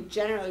 8th grade,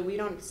 generally, we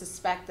don't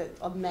suspect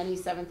that many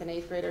 7th and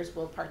 8th graders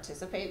will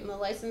participate in the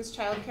licensed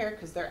childcare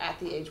because they're at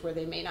the age where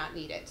they may not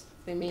need it.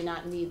 They may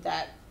not need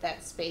that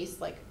space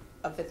like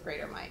a 5th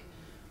grader might.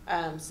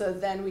 So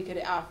then we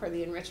could offer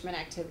the enrichment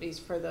activities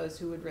for those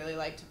who would really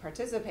like to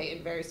participate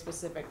in very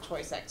specific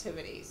choice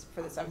activities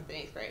for the 7th and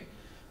 8th grade.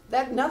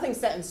 Nothing's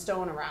set in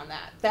stone around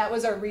that. That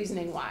was our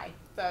reasoning why.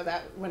 So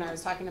that when I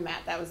was talking to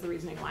Matt, that was the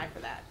reasoning why for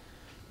that.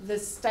 The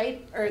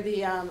second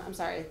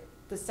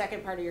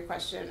part of your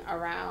question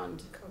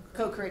around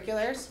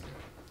co-curriculars,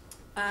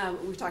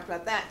 we've talked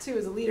about that too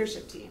as a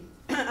leadership team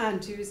on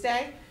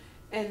Tuesday.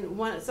 And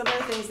some of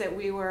the things that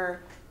we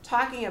were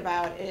talking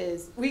about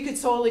is we could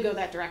solely go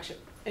that direction.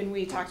 And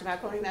we talked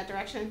about going that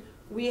direction.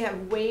 We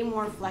have way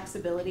more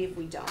flexibility if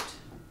we don't.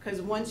 Because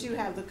once you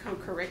have the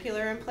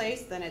co-curricular in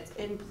place, then it's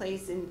in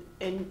place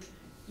and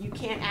you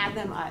can't add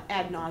them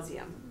ad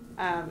nauseum.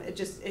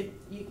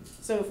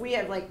 So if we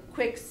have like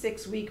quick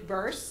 6-week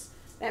bursts,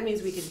 that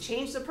means we can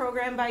change the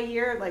program by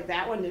year, like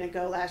that one didn't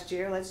go last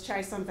year, let's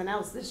try something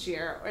else this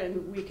year,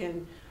 and we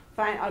can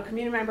find, a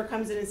community member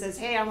comes in and says,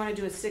 hey, I wanna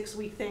do a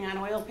 6-week thing on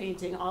oil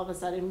painting, all of a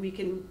sudden we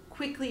can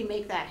quickly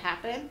make that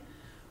happen.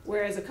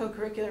 Whereas a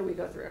co-curricular, we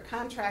go through a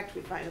contract,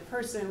 we find a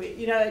person,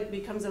 it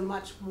becomes a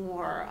much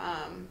more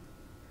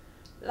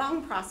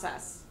long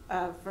process.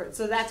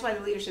 So that's why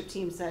the leadership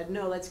team said,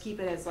 no, let's keep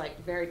it as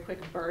like very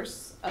quick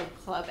bursts of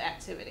club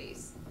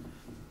activities.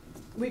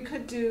 We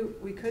could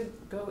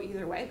go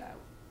either way though.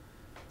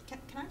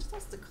 Can I just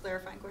ask the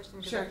clarifying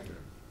question? 'Cause Sure.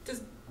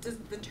 Does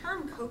the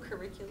term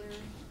co-curricular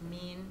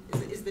mean,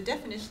 is the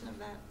definition of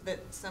that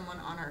someone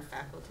on our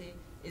faculty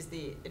is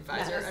the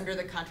advisor under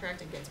the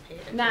contract and gets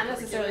paid? Not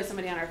necessarily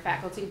somebody on our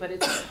faculty, but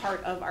it's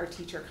part of our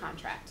teacher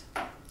contract.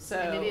 So.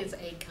 And it is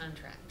a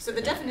contract. So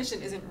the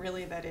definition isn't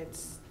really that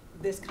it's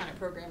this kind of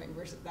programming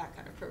versus that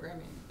kind of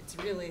programming. It's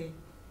really.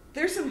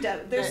 There's some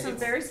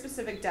very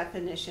specific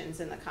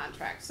definitions in the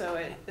contract.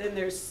 So then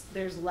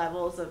there's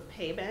levels of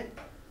payment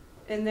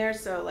in there.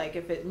 So like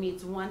if it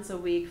meets once a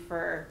week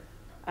for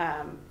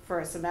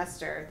a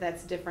semester,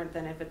 that's different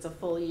than if it's a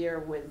full year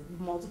with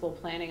multiple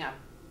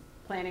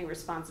planning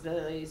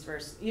responsibilities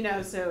versus,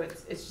 so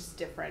it's just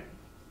different.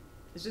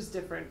 It's just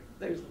different.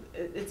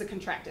 It's a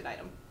contracted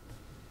item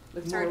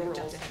with Sorry more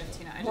to rules, jump ahead,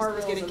 Tina. I more just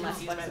was rules getting and less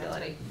confused by that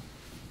flexibility.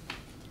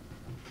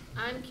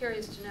 I'm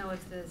curious to know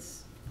if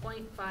this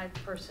 0.5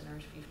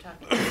 personers you've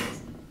talked about,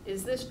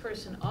 is this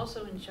person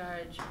also in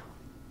charge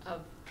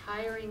of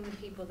hiring the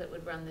people that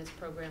would run this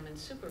program and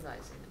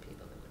supervising the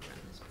people that would run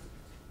this program?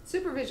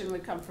 Supervision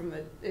would come from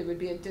it would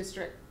be a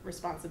district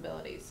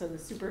responsibility. So the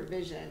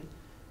supervision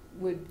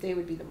they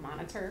would be the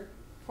monitor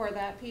for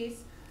that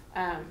piece.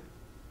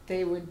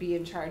 They would be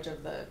in charge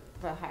of the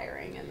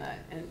hiring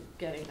and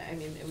getting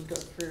it would go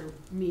through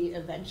me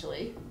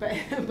eventually,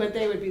 but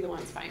they would be the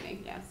ones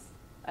finding, yes.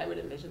 I would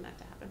envision that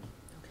to happen.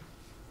 Okay.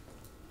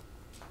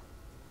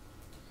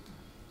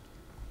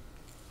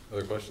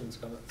 Other questions,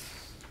 comments?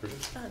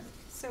 Bridget?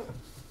 So,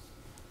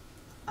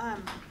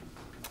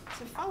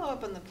 to follow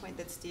up on the point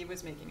that Steve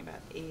was making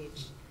about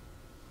age,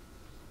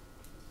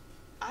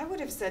 I would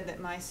have said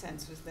that my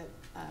sense was that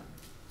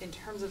in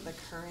terms of the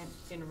current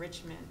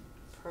enrichment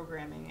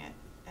programming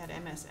at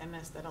MS,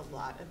 that a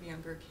lot of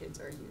younger kids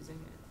are using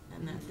it,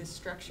 and that this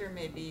structure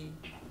may be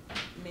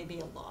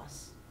a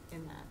loss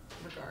in that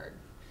regard.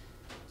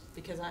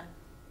 Because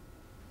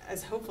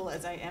as hopeful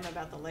as I am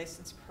about the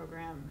license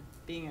program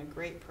being a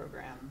great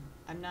program,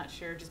 I'm not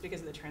sure, just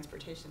because of the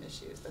transportation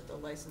issues, that the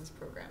license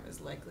program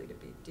is likely to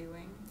be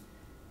doing.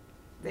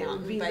 They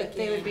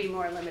would be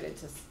more limited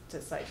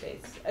to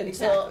site-based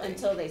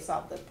until they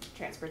solve the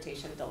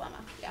transportation dilemma.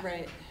 Yeah.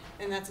 Right,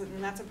 and that's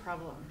a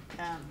problem.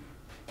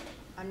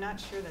 I'm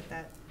not sure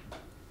that.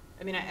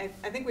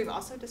 I think we've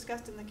also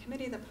discussed in the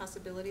committee the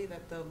possibility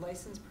that the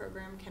license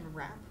program can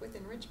wrap with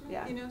enrichment.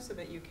 Yeah. So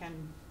that you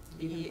can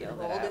You can be build it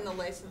enrolled in out. the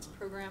license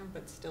program,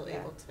 but still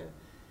Yeah. able to,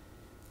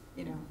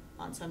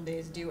 on some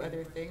days do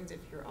other things if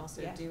you're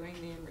also Yeah. doing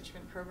the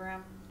enrichment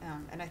program.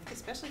 And I think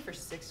especially for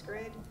 6th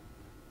grade,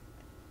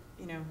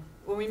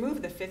 when we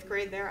moved the 5th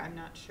grade there, I'm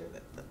not sure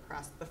that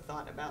the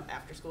thought about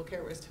after-school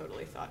care was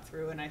totally thought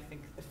through, and I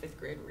think the 5th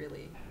grade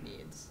really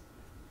needs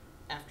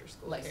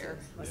after-school care,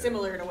 License.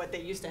 similar to what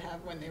they used to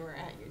have when they were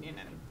at Union,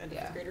 and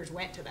Yeah. 5th graders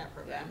went to that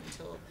program Yeah.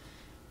 until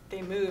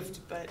they moved.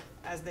 But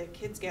as the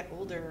kids get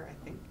older, I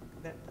think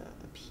that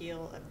the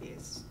appeal of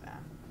these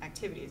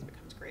activities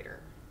becomes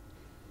greater.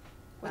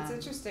 What's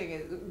interesting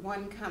is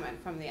one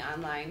comment from the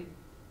online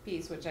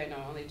piece, which I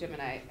know only Jim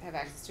and I have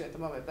access to at the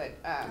moment, but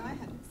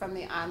from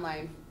the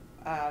online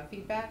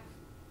feedback,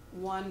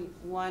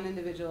 one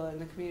individual in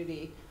the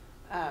community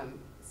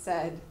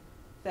said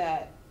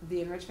that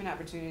the enrichment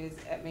opportunities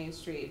at Main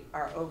Street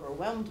are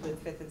overwhelmed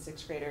with 5th and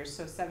 6th graders,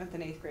 so 7th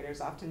and 8th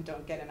graders often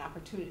don't get an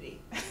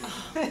opportunity.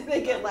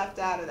 They get left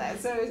out of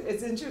that, so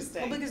it's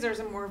interesting. Well, because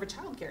there's more of a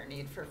childcare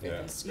need for 5th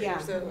and 6th Yeah.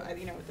 graders,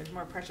 so there's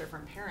more pressure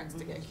from parents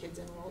to get kids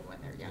enrolled when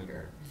they're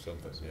younger.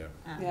 Something,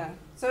 yeah. Yeah,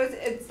 so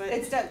it's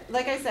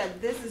like I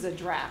said, this is a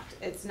draft.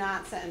 It's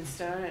not set in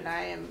stone, and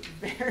I am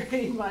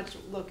very much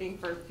looking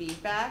for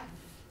feedback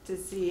to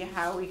see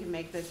how we can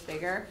make this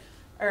bigger,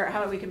 or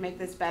how we can make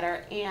this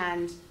better,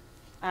 and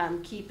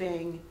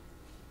keeping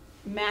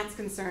Matt's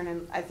concern,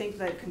 and I think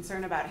the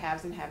concern about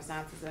haves and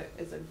have-nots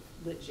is a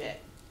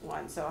legit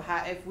one. So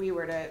if we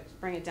were to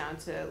bring it down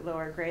to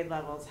lower grade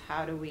levels,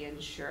 how do we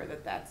ensure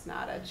that that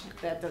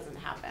doesn't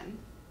happen?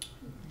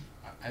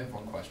 I have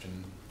one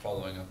question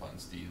following up on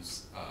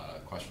Steve's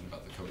question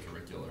about the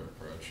co-curricular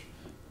approach.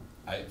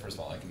 First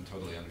of all, I can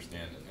totally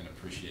understand and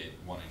appreciate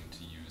wanting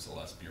to use a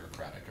less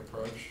bureaucratic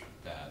approach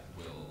that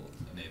will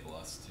enable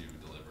us to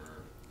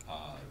deliver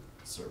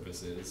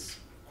services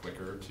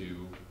quicker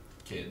to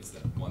kids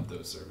that want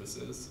those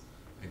services.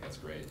 I think that's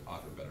great,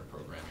 offer better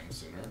programming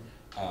sooner.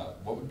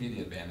 What would be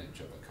the advantage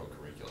of a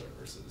co-curricular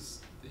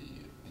versus the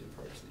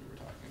approach that you were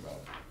talking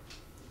about?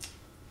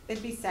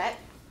 It'd be set.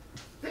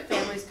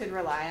 Families could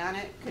rely on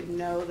it, could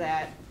know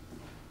that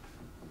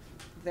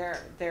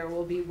there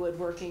will be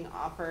woodworking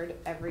offered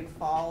every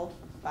fall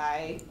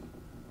by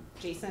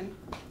Jason,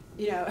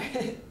 you know,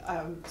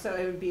 so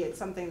it would be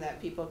something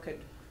that people could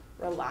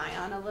rely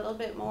on a little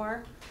bit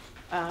more.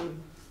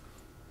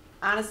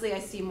 Honestly, I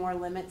see more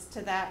limits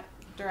to that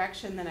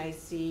direction than I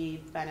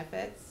see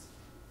benefits.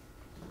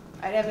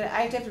 I'd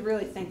have to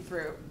really think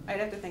through. I'd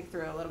have to think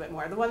through a little bit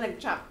more. The one that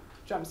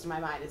jumps to my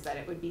mind is that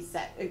it would be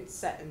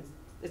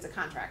it's a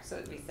contract, so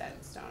it'd be set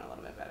in stone a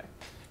little bit better.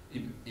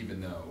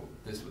 Even though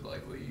this would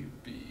likely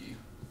be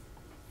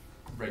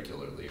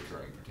regularly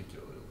occurring,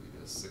 particularly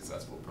to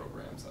successful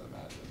programs, I'd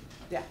imagine.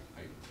 Yeah.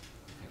 I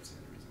can't see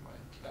any reason why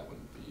that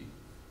wouldn't be.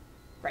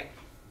 Right.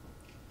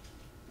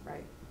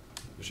 Right.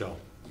 Michelle?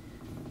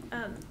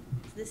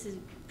 This is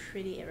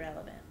pretty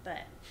irrelevant,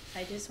 but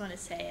I just want to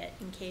say it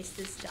in case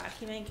this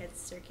document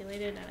gets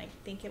circulated, and I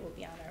think it will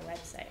be on our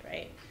website,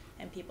 right?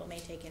 And people may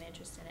take an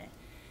interest in it.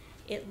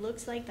 It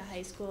looks like the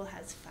high school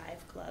has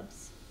 5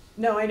 clubs.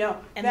 No, I know.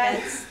 And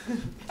that's,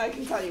 I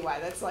can tell you why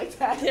that's like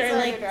that. They're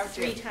Sorry to like interrupt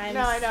 3 you. times.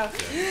 No, I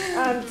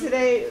know.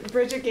 Today,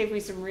 Bridget gave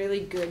me some really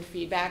good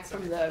feedback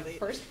from the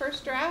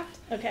first draft.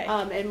 Okay.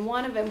 And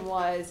one of them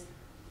was,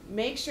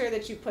 make sure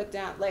that you put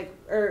down, like,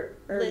 or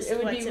List it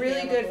would be what's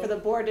really good available. for the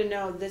board to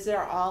know these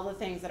are all the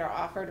things that are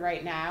offered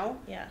right now.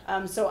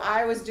 Yeah. So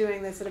I was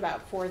doing this at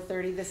about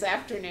 4:30 this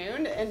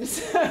afternoon, and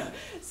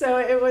so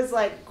it was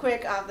like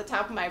quick off the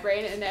top of my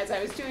brain. And as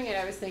I was doing it,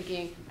 I was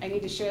thinking I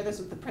need to share this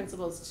with the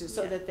principals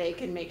so Yeah. that they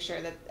can make sure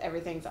that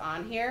everything's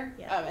on here.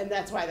 Yeah. And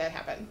that's why that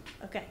happened.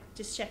 Okay,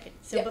 just check it.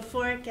 So Yeah.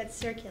 before it gets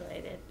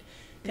circulated,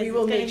 We because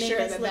will it's make gonna sure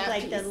make us that look that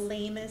like the piece-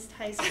 lamest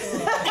high school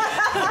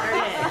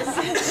there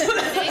is.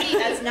 Maybe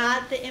That's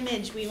not the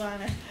image we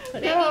want to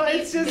put No, out.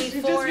 it's just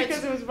before because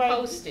it's it was my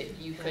posted,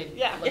 you could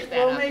Yeah, look that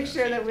we'll up make and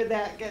sure see. that with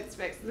that gets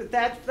fixed. But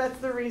that's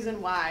the reason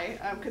why,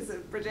 because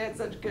Bridget had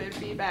such good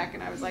feedback,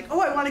 and I was like, oh,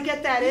 I want to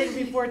get that in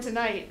before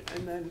tonight,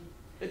 and then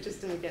it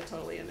just didn't get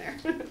totally in there.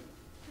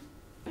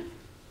 I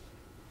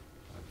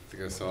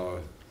think I saw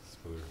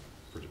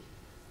Bridget.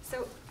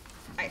 So,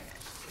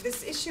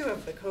 this issue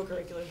of the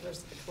co-curriculars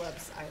versus the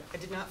clubs, I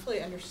did not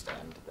fully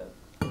understand the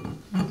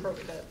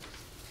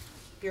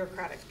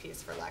bureaucratic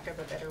piece, for lack of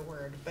a better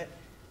word. But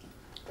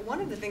one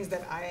of the things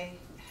that I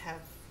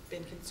have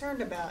been concerned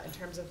about in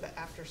terms of the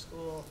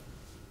after-school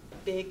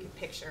big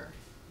picture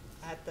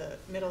at the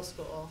middle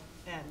school,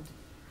 and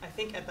I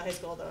think at the high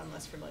school, although I'm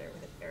less familiar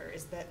with it there,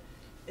 is that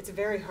it's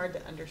very hard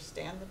to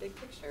understand the big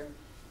picture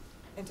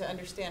and to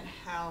understand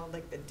how,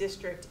 like, the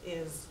district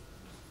is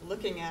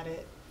looking at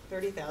it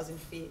 30,000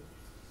 feet.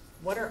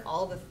 What are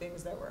all the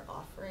things that we're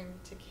offering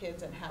to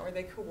kids, and how are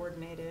they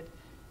coordinated?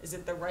 Is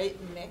it the right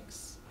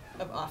mix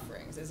of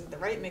offerings? Is it the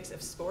right mix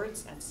of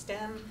sports and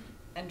STEM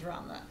and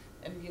drama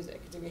and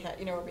music? Do we have,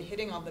 you know, are we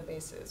hitting all the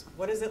bases?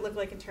 What does it look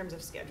like in terms of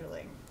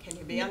scheduling? Can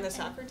you be on the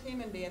soccer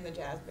team and be in the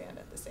jazz band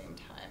at the same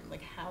time?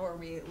 Like, how are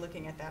we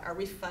looking at that? Are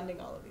we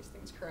funding all of these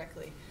things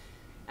correctly?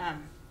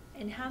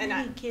 And how And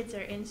many kids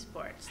are in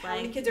sports? How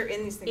many Like, kids are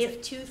in these things?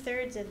 if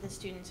 2/3 of the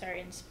students are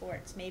in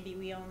sports, maybe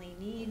we only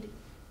need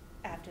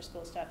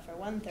after-school stuff for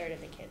 1/3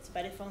 of the kids.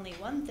 But if only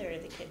 1/3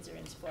 of the kids are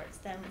in sports,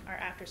 then our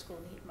after-school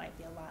need might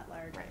be a lot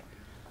larger. Right.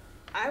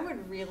 I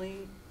would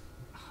really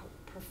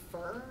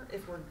prefer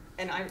if we're,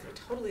 and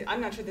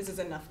I'm not sure this is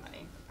enough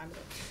money. I'm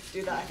gonna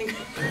do that.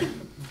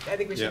 I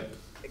think we should,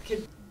 it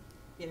could,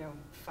 you know,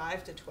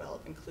 5 to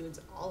 12 includes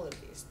all of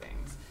these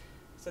things,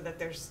 so that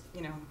there's,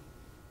 you know,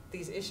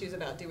 these issues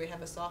about, do we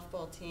have a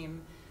softball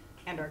team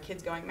and our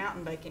kids going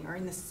mountain biking are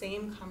in the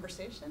same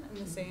conversation, and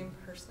the same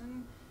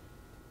person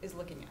is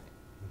looking at it.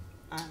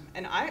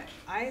 And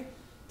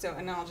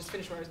and I'll just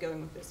finish where I was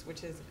going with this,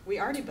 which is, we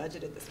already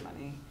budgeted this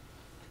money,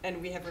 and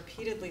we have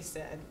repeatedly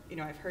said, you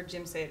know, I've heard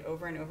Jim say it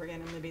over and over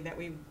again, and Libby, that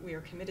we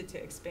are committed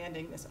to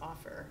expanding this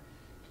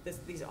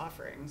these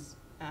offerings.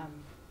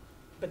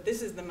 But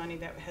this is the money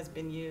that has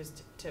been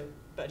used to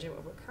budget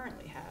what we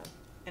currently have.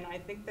 And I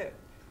think that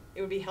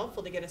it would be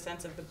helpful to get a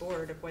sense of the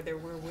board of whether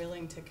we're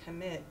willing to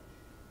commit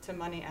to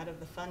money out of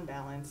the fund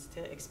balance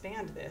to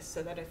expand this,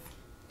 so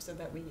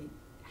that we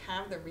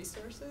have the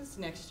resources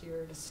next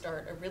year to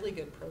start a really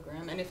good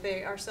program. And if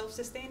they are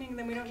self-sustaining,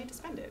 then we don't need to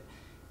spend it,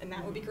 and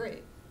that would be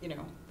great, you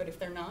know. But if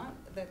they're not,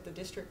 that the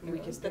district We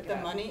can knows that pick the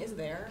up. money is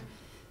there,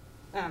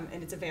 and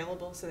it's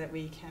available, so that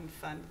we can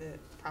fund it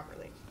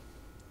properly.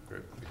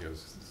 Great, I think I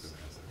was going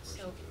to ask that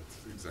question, So- but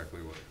that's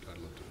exactly what I'd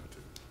love to know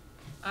too.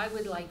 I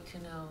would like to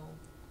know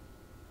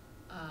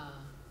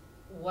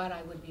what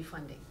I would be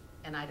funding,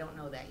 and I don't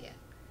know that yet.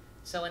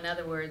 So in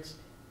other words,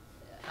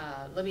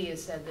 Libby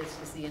has said this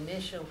is the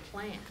initial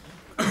plan,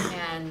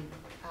 and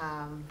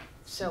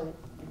so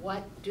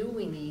what do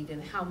we need,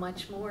 and how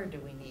much more do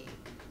we need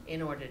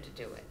in order to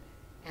do it?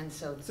 And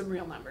so Some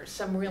real numbers.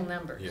 some real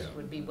numbers Yeah.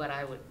 would be what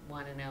I would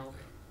want to know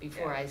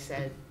before Yeah. I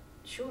said,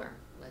 sure,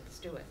 let's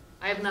do it.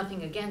 I have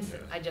nothing against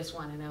it, Yeah. I just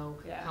want to know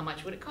Yeah. how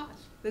much would it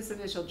cost. This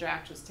initial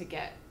draft was to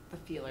get the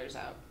feelers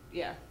out.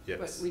 Yeah. Yes.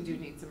 But we do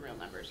need some real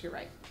numbers. You're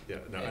right. Yeah,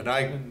 no,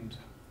 And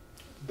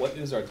what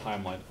is our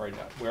timeline right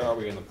now? Where are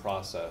we in the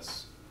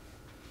process?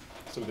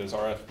 So there's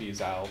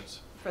RFPs out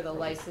for the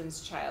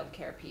licensed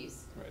childcare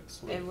piece. Right,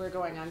 so And we're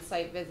going on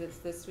site visits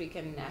this week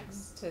and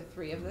next to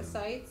 3 of the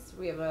sites.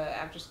 We have a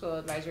after-school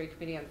advisory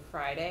committee on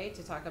Friday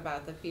to talk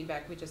about the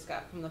feedback we just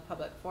got from the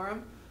public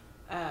forum.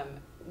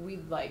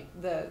 We'd like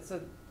so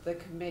the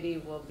committee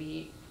will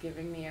be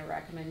giving me a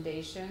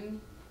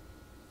recommendation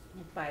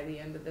by the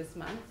end of this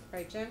month,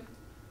 right, Jim?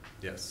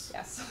 Yes.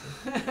 Yes.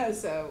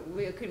 So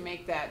we could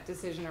make that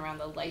decision around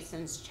the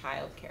licensed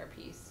childcare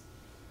piece.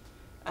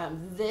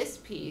 This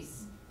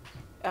piece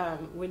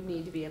would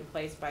need to be in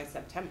place by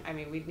September. I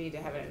mean, we'd need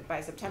to have it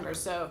by September.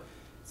 So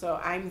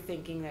I'm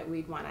thinking that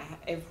we'd want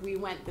to, if we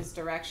went this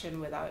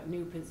direction without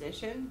new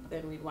position,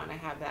 then we'd want to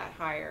have that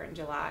hire in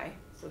July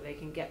so they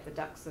can get the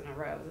ducks in a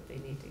row that they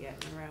need to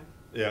get in a row.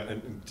 Yeah,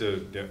 and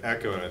to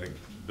echo and I think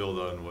build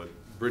on what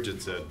Bridget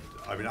said,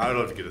 I mean, I'd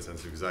love to get a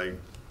sense of, because I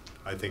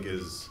think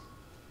as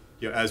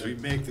we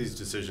make these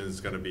decisions, it's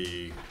going to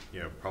be,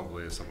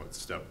 probably a somewhat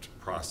stepped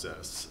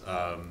process.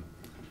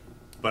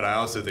 But I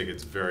also think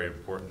it's very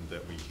important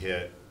that we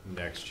hit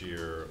next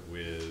year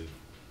with,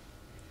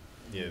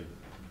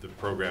 the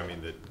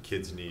programming that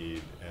kids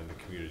need and the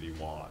community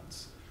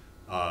wants.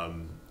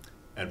 And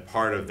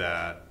part of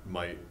that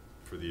might,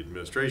 for the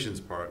administration's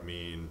part,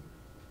 mean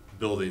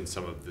building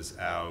some of this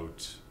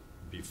out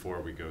before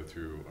we go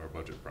through our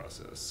budget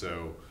process.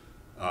 So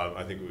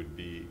I think it would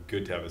be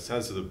good to have a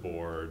sense of the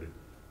board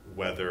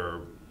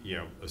whether,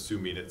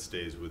 assuming it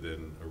stays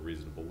within a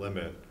reasonable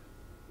limit,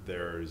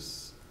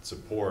 there's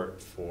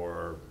support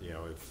for,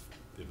 if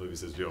Libby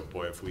says,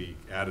 boy, if we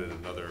added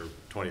another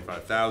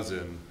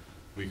 25,000,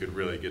 we could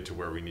really get to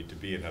where we need to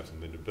be and have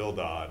something to build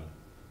on.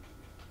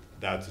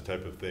 That's the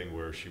type of thing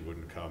where she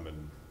wouldn't come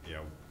and,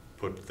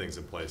 put things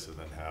in place and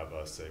then have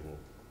us say, well,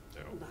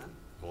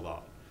 hold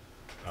on.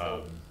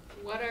 So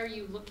what are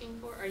you looking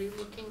for? Are you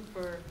looking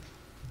for,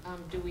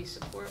 do we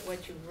support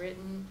what you've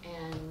written,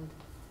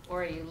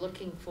 or are you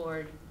looking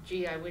for,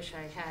 gee, I wish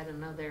I had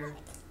another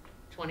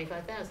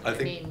 25,000? I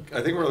think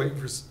we're looking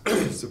for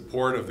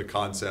support of the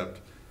concept,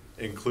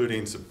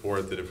 including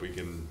support that if we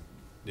can,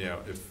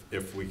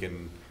 if we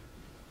can,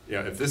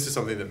 if this is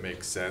something that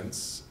makes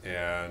sense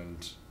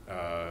and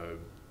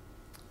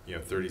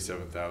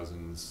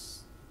 37,000's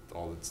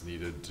all that's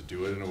needed to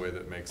do it in a way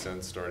that makes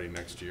sense starting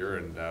next year,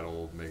 and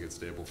that'll make it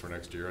stable for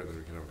next year, and then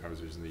we can have a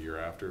conversation the year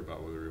after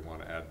about whether we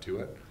want to add to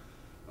it.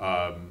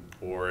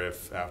 Or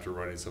if after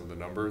running some of the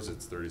numbers,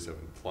 it's 37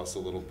 plus a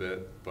little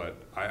bit, but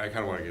I kind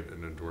of want to get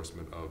an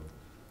endorsement of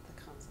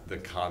the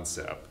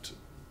concept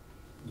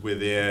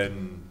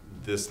within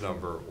this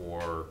number,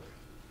 or,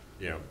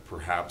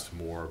 perhaps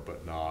more,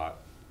 but not,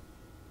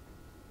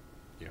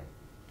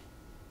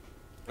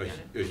 a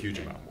huge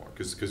amount more,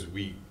 because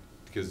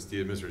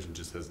the administration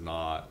just has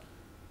not,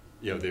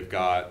 they've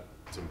got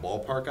some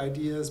ballpark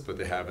ideas, but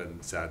they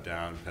haven't sat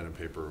down pen and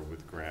paper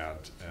with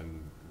Grant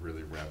and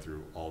really ran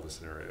through all the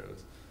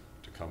scenarios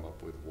to come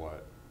up with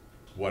what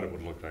it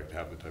would look like to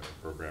have the type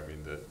of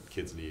programming that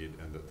kids need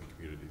and that the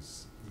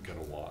community's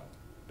gonna want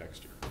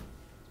next year.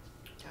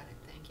 Got it,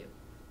 thank you.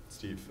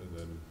 Steve, and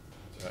then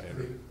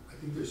Andrew. I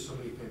think there's so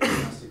many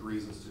fantastic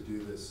reasons to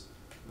do this.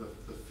 The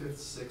 5th,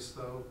 6th,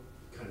 though,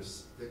 kind of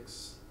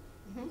sticks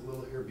a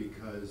little here,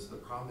 because the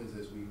problem is,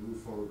 as we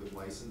move forward with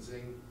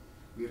licensing,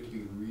 we have to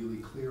be really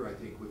clear, I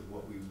think, with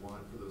what we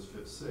want for those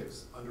 5th,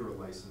 6th under a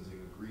licensing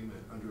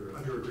agreement, under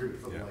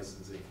agreement for the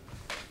licensing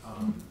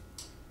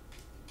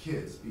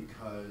kids,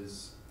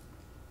 because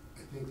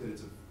I think that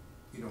it's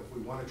if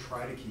we want to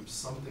try to keep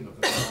something of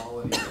the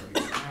quality that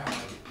we've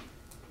had,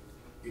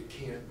 it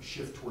can't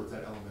shift towards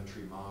that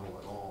elementary model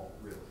at all,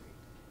 really.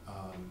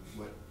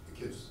 What the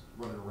kids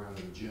running around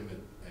in the gym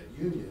at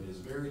Union is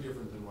very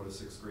different than what a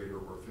 6th grader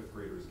or 5th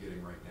grader is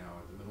getting right now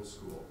at the middle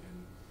school.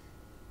 And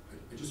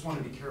I just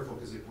want to be careful,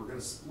 because if we're going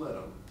to split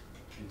them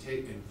and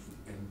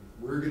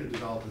we're going to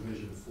develop a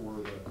vision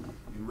for the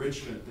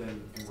enrichment,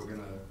 and we're going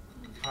to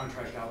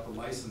contract out the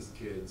licensed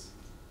kids,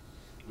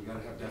 we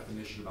got to have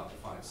definition about the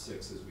 5,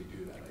 6 as we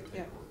do that. I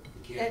think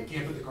we can't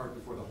put the cart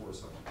before the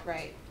horse on it.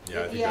 Right.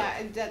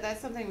 Yeah,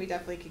 that's something we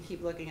definitely can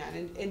keep looking at.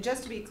 And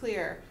just to be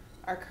clear,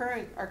 our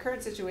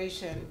current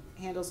situation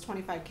handles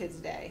 25 kids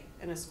a day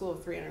in a school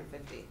of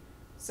 350.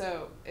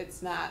 So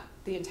it's not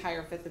the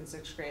entire 5th and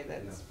 6th grade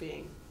that's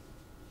being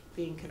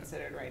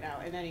considered right now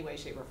in any way,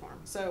 shape, or form.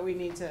 So we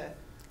need to.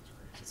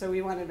 So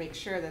we want to make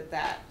sure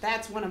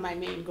that's one of my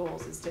main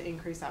goals, is to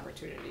increase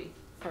opportunity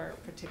for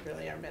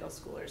particularly our middle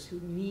schoolers who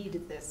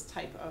need this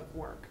type of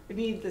work,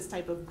 need this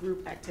type of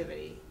group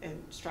activity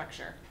and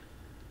structure.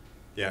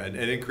 Yeah, and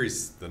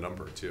increase the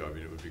number too. I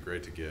mean, it would be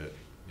great to get,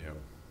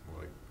 more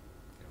like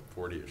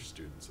 40-ish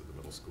students at the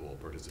middle school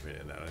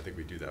participating in that. And I think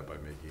we do that by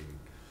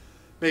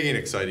making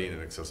exciting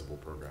and accessible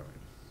programming,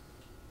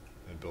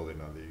 and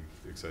building on the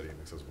exciting and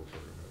accessible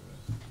programming.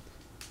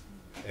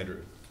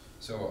 Andrew.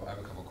 So I have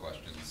a couple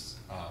questions.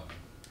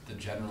 The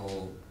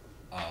general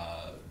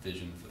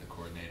vision for the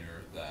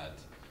coordinator that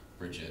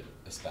Bridget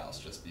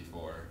espoused just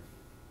before,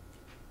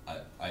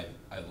 I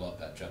love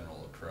that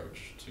general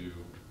approach to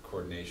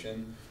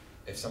coordination.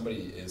 If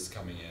somebody is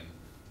coming in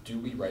do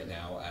we right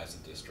now as a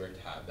district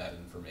have that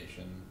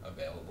information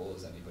available?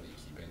 Is anybody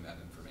keeping that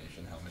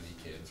information? How many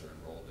kids are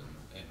enrolled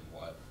in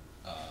what?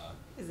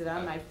 Is it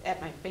on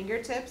at my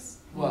fingertips?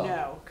 Well,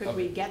 No. Could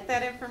we okay. get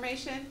that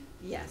information?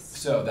 Yes.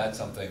 So that's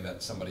something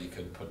that somebody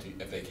could put to,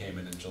 if they came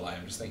in July,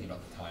 I'm just thinking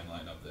about the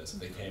timeline of this, if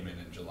they came in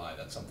July,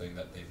 that's something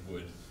that they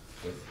would,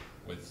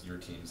 with your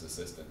team's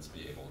assistance,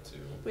 be able to.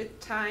 With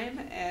time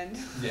and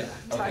Yeah,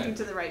 talking okay.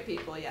 to the right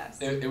people, yes.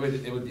 It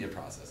would be a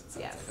process, it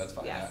sounds Yes, like, that's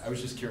fine. yes. I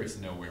was just curious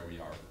to know where we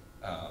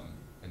are,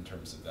 in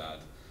terms of that.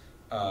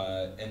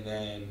 And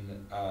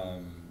then,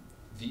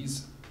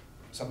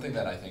 something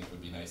that I think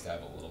would be nice to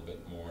have a little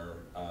bit more,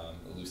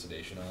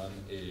 elucidation on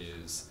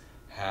is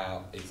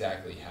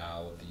exactly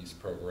how these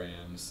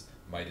programs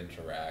might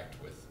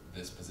interact with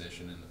this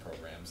position and the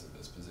programs that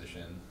this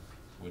position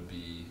would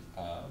be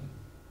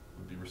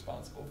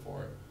responsible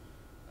for.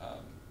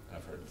 And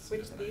I've heard some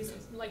Which different these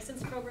ideas.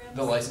 license programs?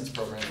 The license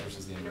programs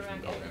versus the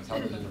enrichment Interact. programs, how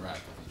they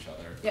interact with each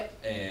other.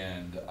 Yep.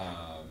 And,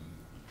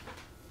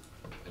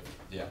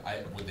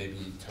 would they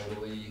be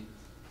totally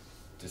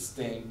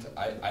distinct?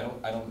 I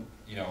don't,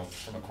 you know,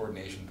 from a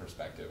coordination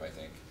perspective, I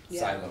think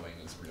Yeah.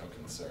 siloing is a real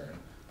concern,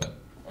 but,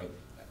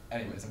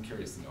 anyways, I'm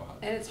curious to know how.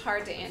 And it's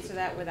hard to answer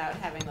that without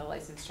having the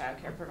licensed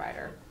childcare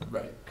provider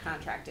Right.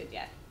 contracted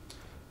yet.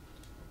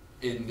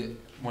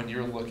 When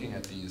you're looking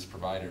at these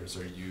providers,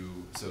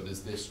 so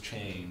does this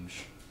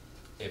change,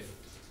 if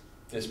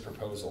this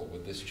proposal,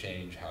 would this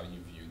change how you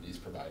view these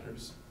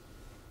providers?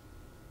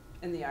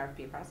 In the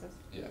RFP process?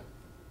 Yeah.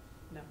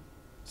 No.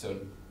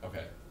 So,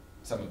 okay,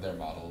 some of their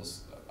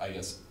models, I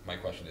guess my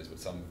question is, would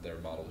some of their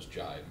models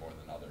jive more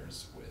than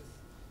others with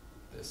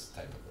this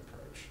type of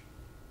approach?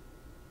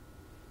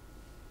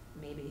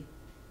 Maybe.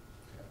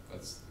 Okay,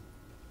 that's,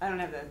 I don't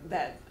have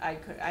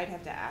I'd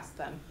have to ask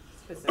them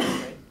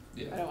specifically.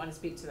 yeah. I don't wanna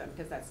speak to them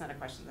because that's not a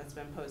question that's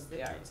been posed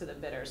to the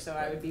bidder, so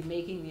I would be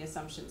making the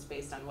assumptions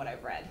based on what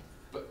I've read.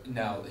 But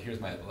now, here's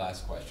my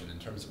last question, in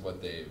terms of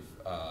what they've,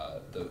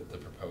 the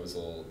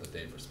proposal that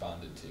they've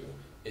responded to,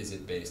 is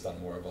it based on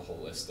more of a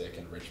holistic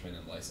enrichment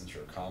and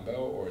licensure combo,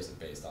 or is it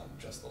based on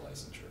just the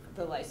licensure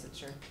The component?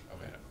 licensure.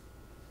 Okay.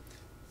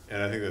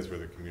 And I think that's where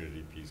the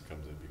community piece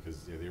comes in,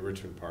 because, you know, the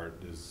enrichment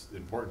part is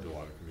important to a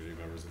lot of community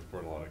members, it's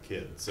important to a lot of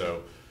kids,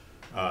 so,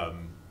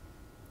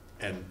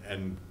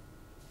 and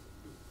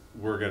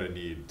we're gonna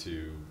need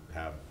to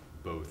have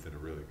both in a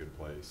really good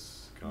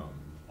place come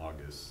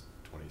August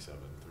 27th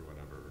or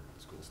whenever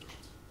school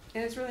starts.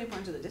 And it's really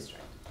important to the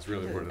district. It's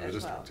really important to the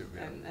as district well,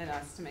 too, yeah. And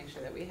us to make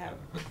sure that we have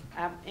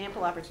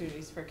ample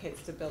opportunities for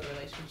kids to build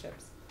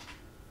relationships.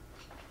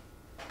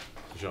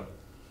 Michelle?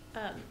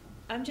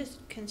 I'm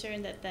just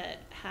concerned that the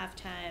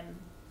halftime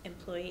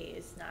employee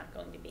is not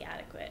going to be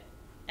adequate.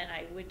 And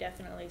I would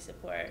definitely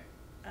support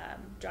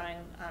drawing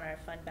on our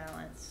fund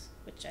balance,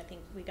 which I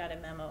think we got a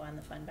memo on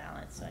the fund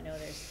balance, so I know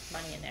there's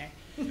money in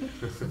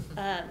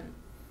there.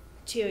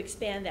 To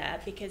expand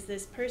that, because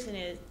this person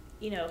is,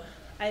 you know,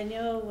 I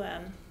know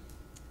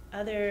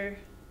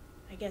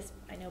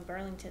I know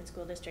Burlington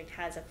School District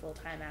has a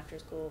full-time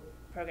after-school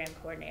program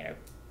coordinator.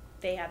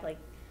 They have like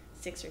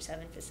 6 or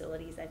 7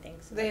 facilities, I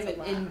think, so They that's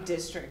have a an lot.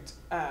 in-district,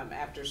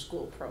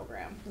 after-school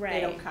program. They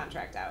Right. don't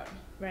contract out.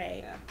 Right.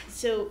 Yeah.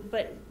 So,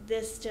 but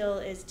this still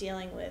is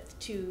dealing with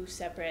 2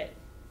 separate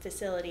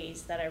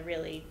facilities that are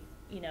really,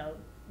 you know,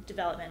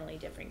 developmentally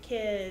different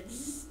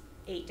kids,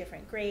 8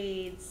 different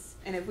grades.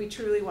 And if we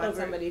truly want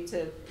Over- somebody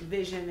to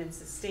vision and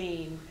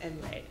sustain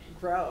and Right.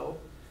 grow,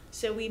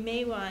 So we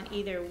may want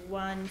either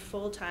one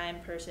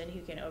full-time person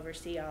who can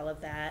oversee all of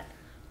that,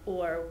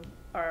 or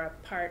a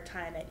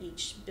part-time at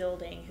each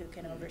building who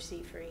can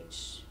oversee for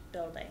each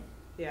building.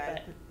 yeah,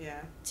 But-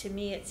 yeah. To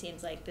me, it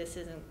seems like this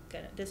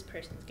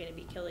person's gonna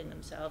be killing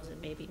themselves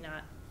and maybe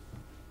not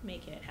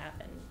making it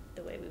happen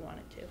the way we want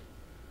it to.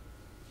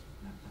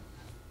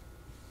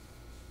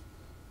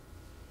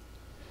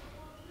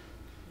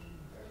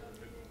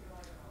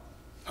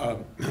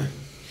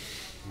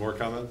 More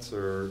comments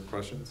or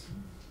questions?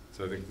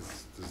 So I think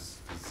this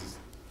has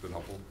been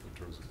helpful in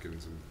terms of giving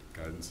some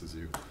guidance as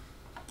you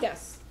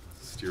Yes,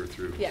 steer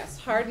through. yes,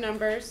 hard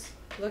numbers,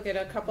 look at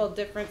a couple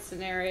different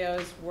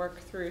scenarios, work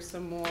through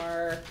some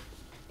more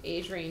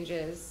age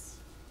ranges.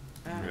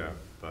 Yeah,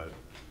 but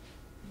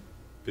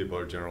people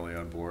are generally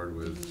on board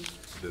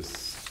with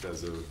this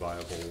as a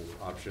viable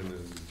option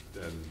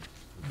and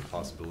the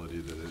possibility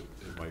that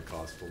it might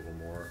cost a little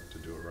more to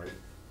do it right.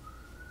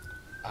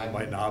 It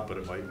might not, but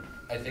it might.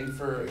 I think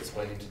for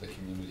explaining to the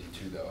community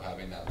too, though,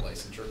 having that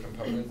licensure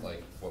component,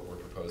 like what we're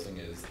proposing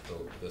is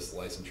this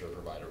licensure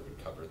provider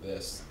would cover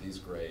these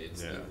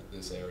grades, Yeah.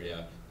 this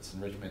area, this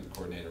enrichment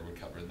coordinator would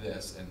cover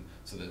this, and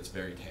so that it's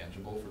very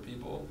tangible for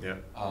people. Yeah.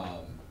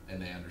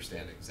 And they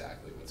understand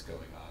exactly what's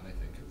going on, I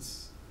think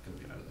is gonna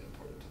be really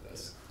important to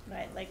this.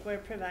 Right, like we're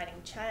providing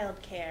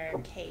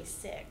childcare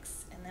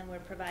K-6, and then we're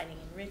providing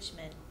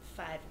enrichment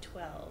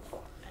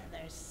 5-12, and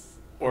there's.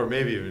 Or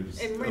maybe even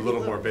just And a maybe little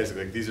look- more basic,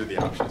 like these are the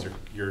options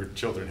your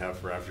children have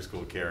for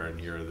after-school care, and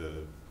here are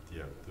the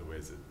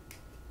ways that,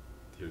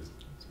 you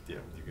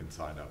can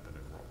sign up and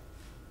enroll.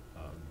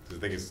 'cause the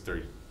thing is,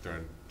 there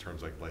are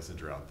terms like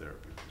licensure out there.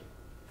 People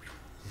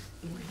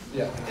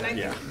Yeah. And I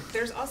Yeah. think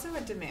there's also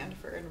a demand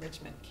for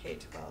enrichment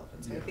K-12,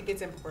 and so I Yeah. think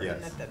it's important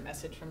Yes. that the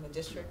message from the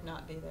district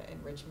not be that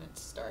enrichment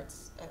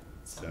starts at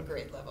some 7.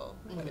 grade level,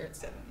 whether it's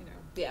 7,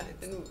 Yeah,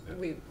 it's-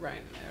 and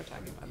Ryan and I were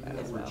talking about that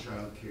The as word well.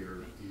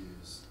 childcare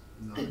is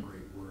not a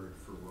great word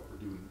for what we're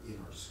doing in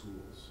our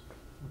schools.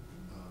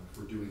 If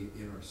we're doing it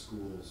in our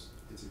schools,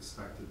 it's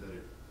expected that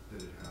it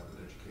have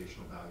an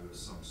educational value of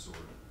some sort.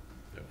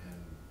 Yep.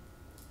 And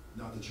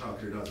not that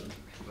childcare doesn't,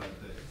 but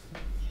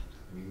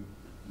I mean,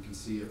 you can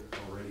see it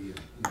already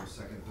in,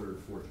 second, third,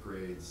 fourth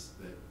grades,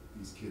 that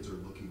these kids are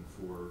looking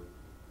for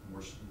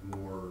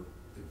more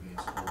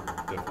advanced programs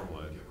than they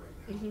Definitely. get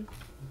right now. Mhm.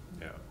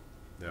 Yeah,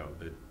 no,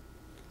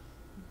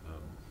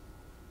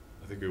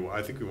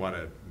 I think we want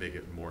to make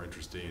it more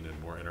interesting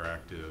and more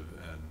interactive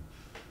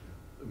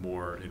and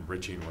more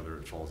enriching, whether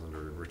it falls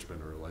under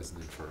enrichment or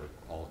licensing for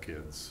all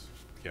kids,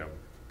 K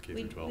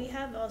through 12. We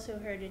have also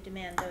heard a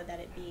demand, though, that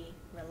it be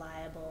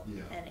reliable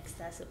Yeah. and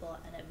accessible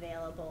and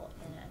available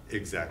in a.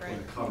 Exactly.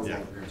 And cover all Yeah.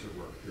 the parents at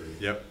work,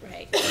 period. Yep.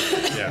 Right.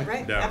 Yeah.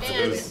 Right, No, for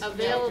And those-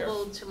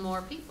 available to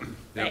more people.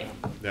 Yeah, Right.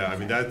 yeah, I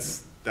mean,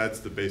 that's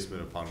the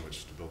basement upon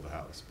which to build the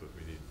house, but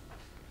we need,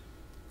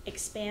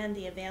 Expand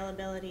the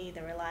availability,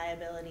 the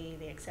reliability,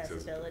 the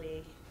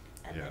accessibility,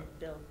 and Yeah. then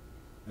build,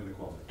 And the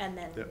quality. and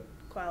then Yep.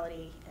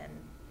 quality and.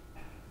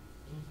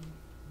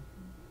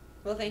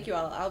 Well, thank you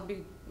all. I'll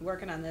be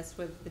working on this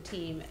with the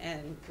team,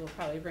 and we'll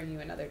probably bring you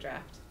another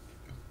draft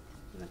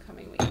in the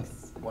coming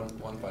weeks. One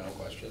final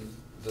question.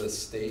 The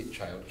state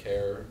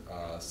childcare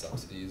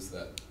subsidies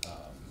that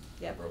are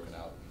Yep. broken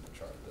out in the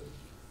chart that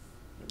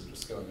we were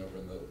just going over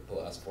in the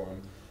last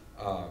forum,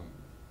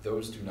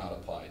 those do not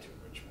apply to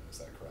enrichment, is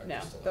that correct? No,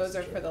 Just the those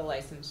are licensure? for the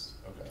license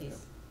Okay,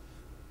 piece.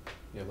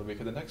 Yeah, Libby,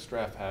 could the next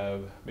draft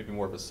have maybe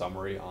more of a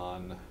summary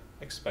on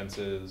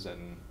expenses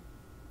and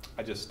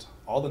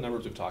all the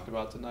numbers we've talked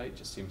about tonight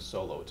just seem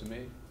so low to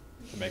me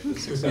to make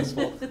this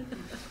successful.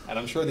 And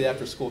I'm sure the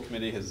after-school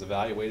committee has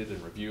evaluated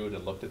and reviewed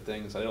and looked at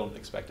things. I don't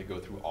expect to go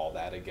through all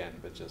that again,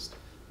 but just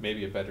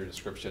maybe a better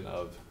description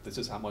of this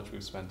is how much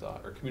we've spent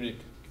on, or community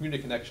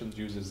connections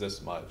uses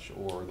this much,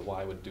 or the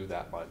Y would do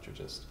that much, or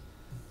just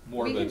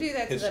more of a We can do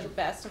that to the history.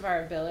 best of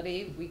our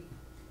ability.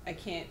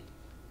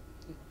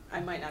 I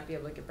might not be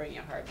able to bring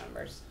you hard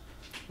numbers.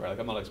 Right, like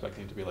I'm not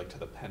expecting it to be like to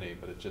the penny,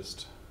 but it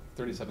just,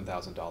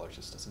 $37,000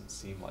 just doesn't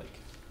seem like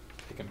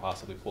it can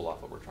possibly pull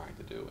off what we're trying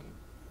to do, and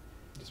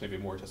just maybe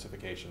more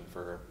justification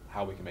for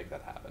how we can make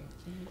that happen.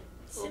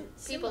 Well,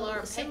 people are paying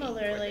for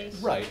Similarly, this.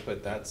 Right,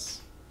 but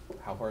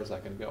how far is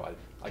that gonna go?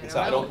 Like I You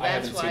said, know, I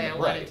haven't seen it, That's why I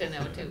wanted right. to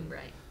know too,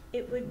 right.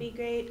 it would be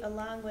great,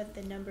 along with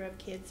the number of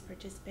kids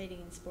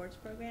participating in sports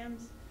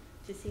programs,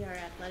 to see our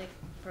athletic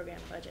program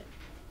budget.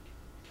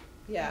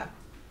 Yeah.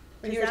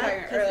 When 'Cause you were that-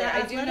 talking 'cause earlier, the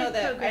I do know athletic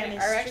that program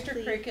is our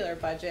strictly- extracurricular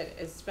budget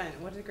is spent,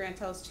 what did Grant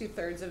tell us,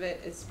 2/3 of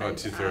it is spent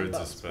about on 2/3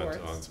 both is spent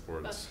sports? on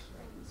sports.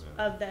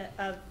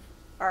 Yeah. Of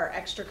Our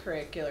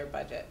extracurricular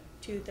budget.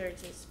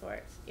 2/3 is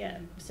sports, yeah,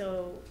 Mhm.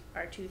 so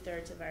are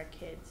 2/3 of our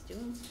kids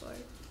doing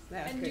sports?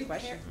 That's a And good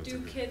question. That's a do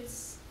good-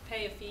 kids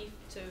pay a fee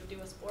to do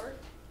a sport?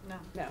 No.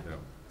 No. No.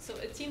 So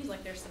it seems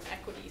like there's some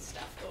equity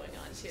stuff going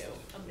on too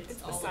amidst It's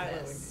the all of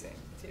siloing this. thing,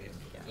 too.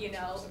 Yeah. You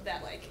know,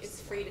 that like it's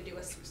free to do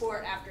a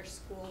sport after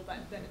school, but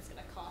then it's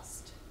gonna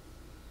cost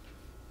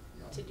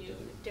to do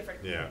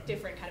Yeah.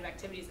 different kind of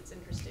activities. It's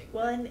interesting.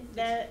 Well, and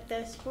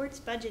the sports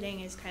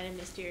budgeting is kind of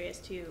mysterious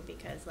too,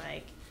 because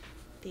like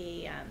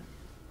the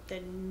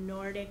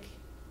Nordic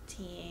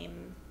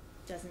team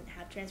doesn't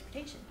have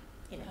transportation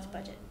in its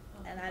budget.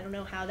 And I don't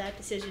know how that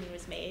decision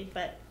was made,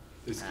 but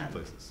They ski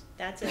places.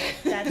 that good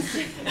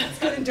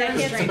gets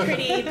endurance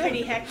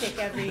pretty hectic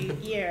every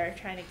year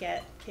trying to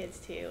get kids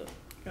to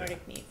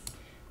Nordic meets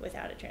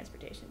without a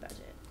transportation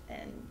budget.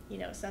 And,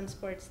 some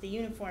sports, the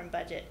uniform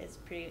budget is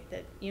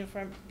the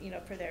uniform,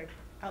 for their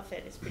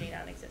outfit is pretty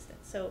non-existent.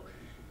 So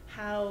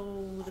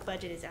how the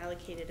budget is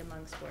allocated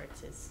among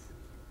sports is,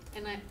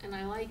 And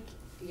I like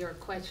your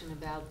question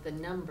about the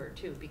number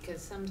too,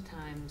 because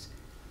sometimes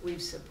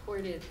we've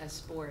supported a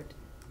sport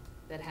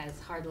that has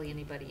hardly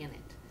anybody in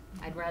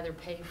it. I'd rather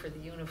pay for the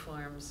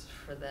uniforms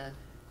for the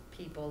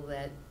people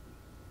that,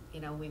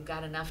 we've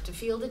got enough to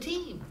field a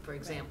team, for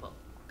example,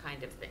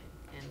 kind of thing.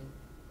 And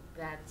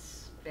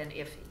that's been iffy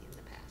in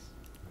the past.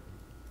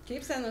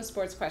 Keep sending those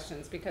sports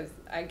questions, because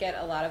I get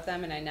a lot of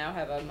them, and I now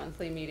have a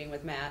monthly meeting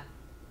with Matt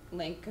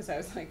Link, because I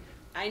was like,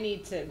 I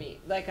need to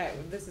meet,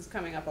 this is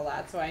coming up a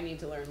lot, so I need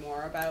to learn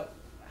more about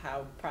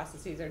how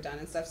processes are done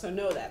and stuff, so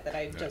know that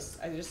I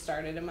just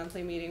started a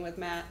monthly meeting with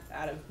Matt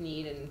out of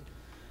need and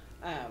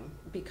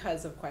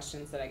because of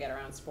questions that I get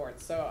around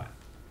sports, so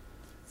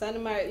send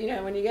them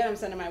when you get them,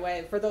 send them my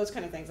way for those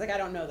kind of things, I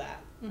don't know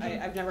that.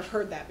 Mhm. I've never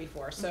heard that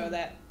before, so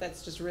Mhm.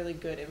 that's just really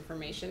good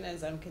information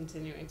as I'm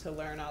continuing to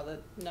learn all the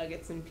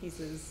nuggets and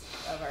pieces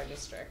of our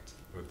district.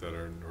 But that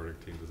our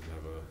Nordic team doesn't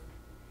have a,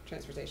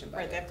 Transportation budget.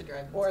 Right, they have to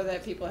drive. Or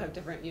that people have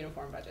different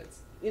uniform budgets,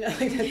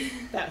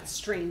 that's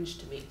strange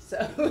to me, so.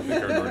 I think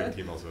our Nordic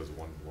team also has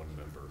one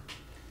member.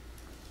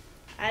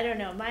 I don't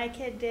know, my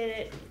kid did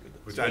it.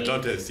 Which I'd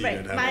love to see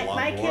it have a lot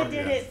My more, kid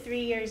did yes. it 3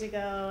 years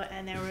ago,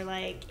 and there were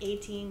like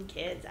 18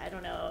 kids, I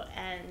don't know,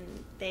 and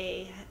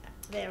they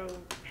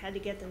had to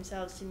get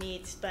themselves to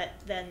meets, but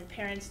then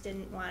parents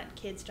didn't want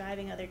kids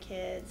driving other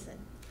kids,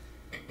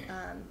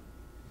 and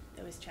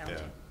it was challenging.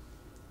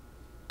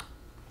 Yeah.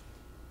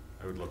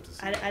 I would love to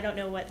see. I don't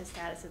know what the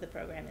status of the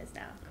program is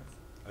now.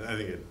 I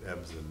think it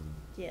ebbs and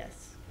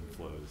Yes.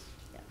 flows.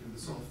 Yeah. And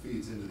this all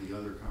feeds into the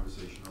other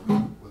conversation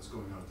around what's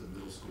going on at the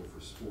middle school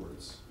for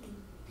sports.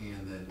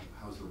 And then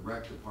how's the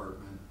rec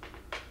department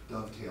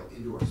dovetail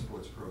into our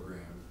sports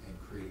program and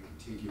create a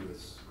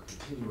continuous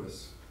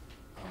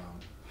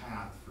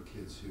path for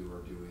kids who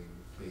are doing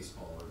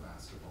baseball or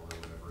basketball or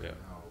whatever, and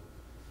how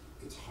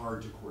it's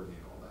hard to coordinate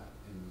all that.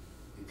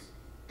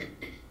 And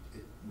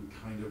we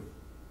kind of,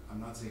 I'm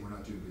not saying we're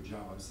not doing a good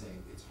job, I'm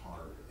saying it's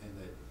hard, and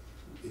that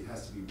it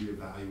has to be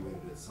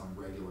reevaluated at some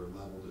regular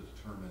level to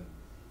determine,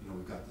 you know,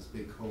 we've got this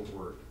big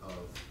cohort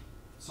of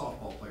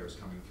softball players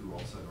coming through all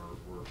of a sudden,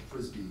 or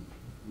frisbee,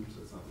 oops,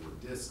 that's not the word,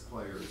 disc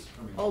players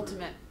coming through.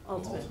 Ultimate,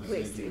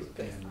 please, thank you.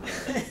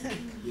 please.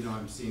 And, you know,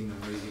 I'm seeing them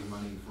raising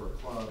money for a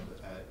club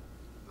at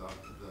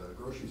the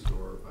grocery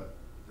store, but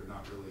they're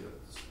not really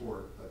a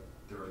sport, but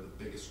they're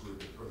the biggest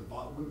group, or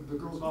the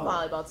girls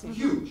volleyball team.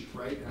 Huge,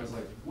 right? And I was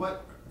like,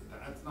 what?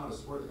 That's not a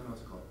sport, no,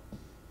 it's a club.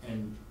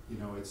 And, you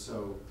know, it's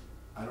so,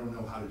 I don't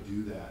know how to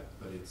do that,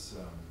 but it's,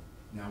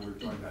 now we're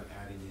talking about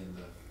adding in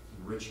the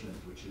enrichment,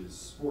 which is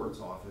sports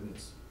often,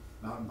 it's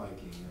mountain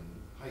biking and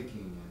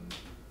hiking, and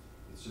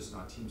it's just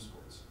not team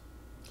sports.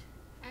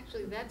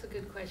 Actually, that's a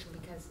good question,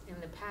 because in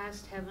the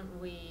past,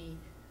 haven't we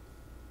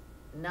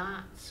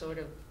not sort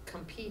of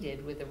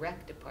competed with the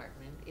rec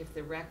department? If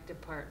the rec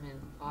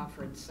department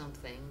offered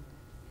something,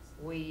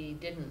 we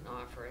didn't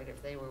offer it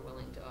if they were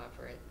willing to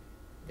offer it.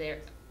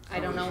 I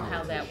don't know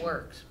how that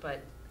works,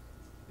 but.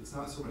 It's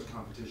not so much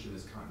competition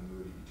as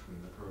continuity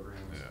between the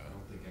programs. Yeah. I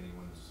don't think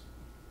anyone's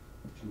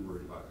too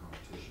worried about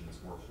competition, it's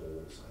more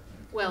holes, I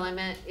think. Well, I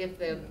meant if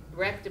the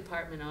rec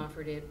department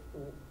offered it,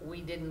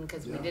 we didn't,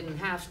 because we didn't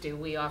have to,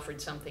 we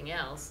offered something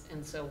else,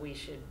 and so we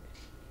should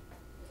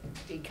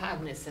be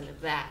cognizant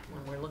of that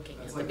when we're looking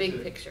at the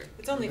big picture.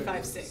 It's only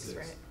 5-6,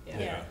 right?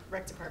 Yeah.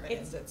 Rec department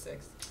ends at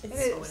 6.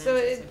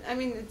 I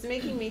mean, it's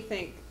making me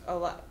think a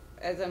lot,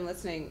 as I'm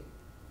listening,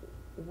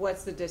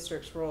 what's the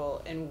district's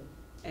role, and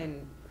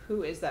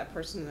who is that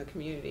person in the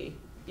community?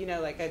 You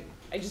know, like,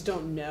 I just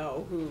don't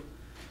know who,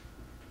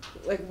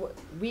 like,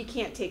 we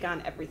can't take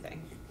on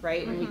everything,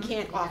 right? And we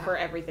can't offer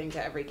everything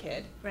to every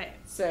kid. Right.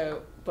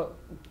 So, but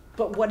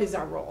what is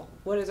our role?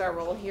 What is our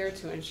role here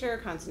to ensure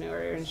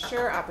continuity, or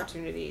ensure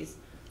opportunities?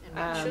 And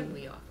what should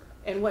we offer?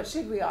 And what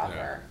should we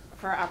offer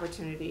for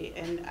opportunity?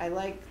 And I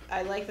like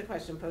the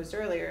question posed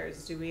earlier,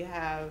 is do we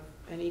have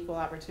an equal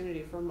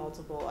opportunity for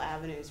multiple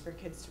avenues for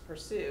kids to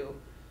pursue?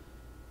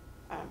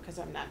 Because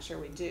I'm not sure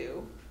we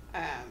do.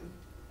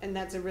 And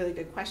that's a really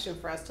good question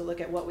for us to look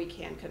at what we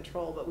can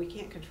control, but we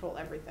can't control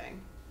everything.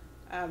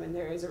 And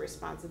there is a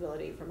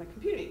responsibility from a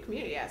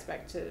community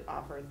aspect to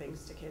offer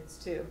things to kids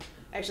too.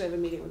 I actually have a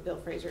meeting with Bill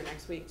Fraser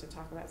next week to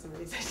talk about some of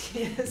these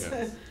ideas.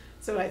 Yes.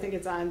 So I think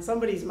it's on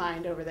somebody's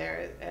mind over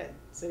there at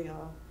City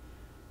Hall.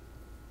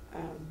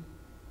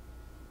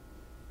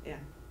 Yeah,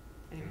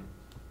 anyway.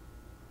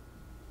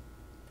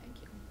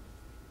 Thank you.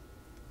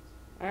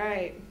 All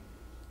right.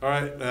 All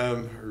right, are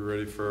we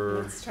ready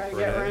for Let's try to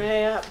get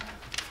Renee up.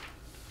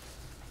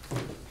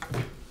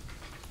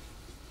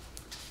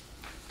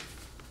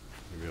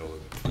 Maybe I'll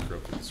go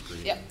up to the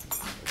screen. Yep.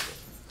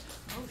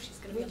 Oh, she's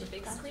gonna be on the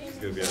big screen? It's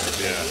gonna be on,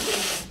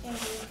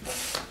 yeah.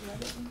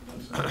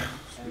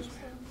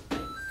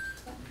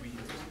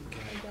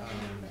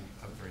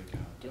 A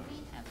breakout Do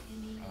we have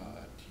any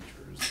of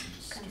teachers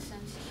and consensus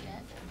students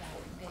yet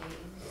about days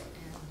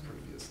and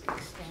previously.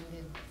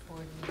 extended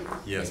board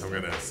meetings? Yes, I'm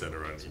gonna send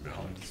her an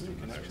email.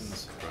 Student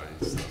connections.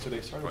 Right, So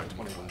they started with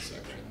 21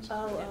 sections.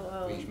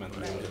 Which meant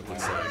that It it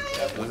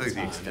looks like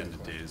the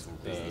extended days will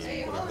be.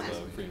 whatever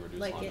the free and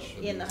reduced Like lunch.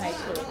 in the high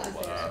school.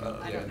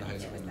 Yeah, in the high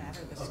school.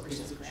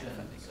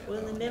 Well,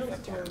 in the middle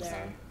school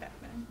there,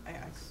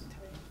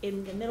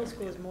 in the middle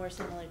school is more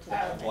similar to the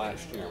elementary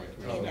Last year, school,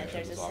 when in that Connections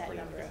there's was a set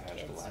operating number for of the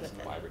kids last with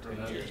it. 5 or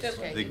 10 years.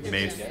 Okay. I think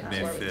May Or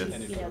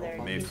 5th, you know,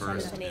 they're May in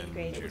 1st, seventh and eighth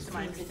grade, and it June seems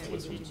that Which you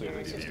was completely do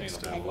maybe sustainable.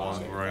 extend one.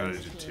 We're gonna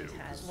do 2,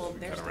 Well, we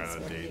kind of ran out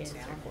of dates. And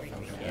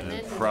And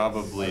then then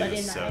probably But the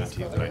in the high 17th,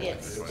 school, 19th,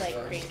 it's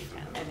like crazy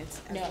town. And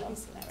it's. No, not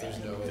There's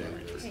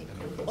really.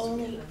 no.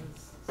 Only,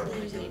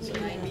 There's there's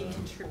 90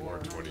 or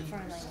 20. foreign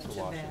language. To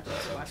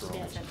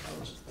Washington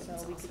Central.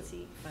 So we could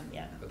see,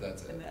 yeah. But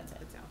that's it. And that's it.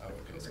 Oh,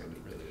 okay, so it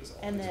really is all.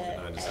 And these the,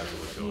 are- I just have to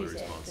look at all the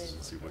music, responses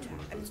and see which one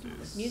of those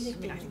days. music I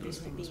mean, I didn't think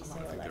used to be those so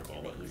ones are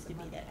elective, it used to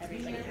be that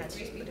everybody had to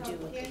do a I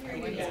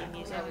band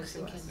music. was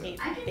thinking, They you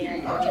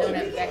band, don't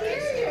have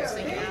Becky's, I was so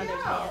thinking, now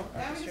there's band,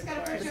 orchestra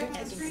chorus,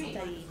 and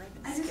study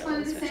I just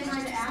wanted to say hi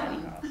to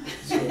Adam.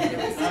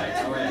 Hi,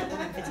 how are you?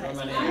 It's Hi,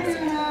 my nice. name is.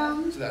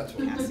 Adam. So that's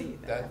what,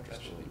 that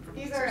actually.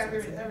 These are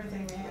everything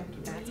we have.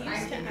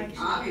 That's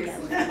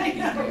Obviously.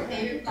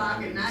 8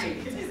 o'clock at night.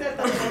 Is that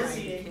the whole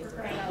meeting, for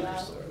crying out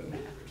loud?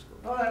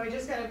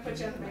 put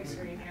you on the big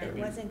screen here. It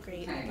wasn't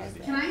great Okay.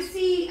 because Can I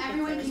see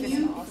everyone, There can was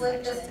you small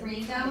flip the section.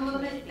 screen down a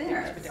little bit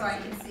there, so I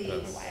can see?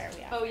 why are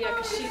we Oh, yeah,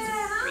 because she's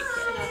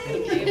Oh, not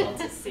being able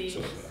to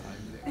see.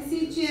 I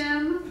see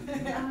Jim.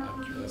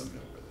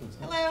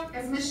 Hello.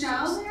 Is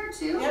Michelle there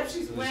too? Yep,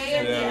 she's way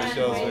at the Yeah, end.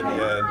 Michelle's way with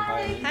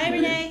back. the end. Hi,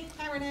 Renee.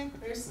 Hi, Renee.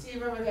 There's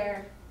Steve over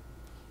there.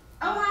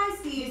 Oh, hi,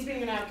 He's Steve.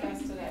 being an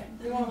outcast today.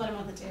 We won't let him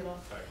on the table.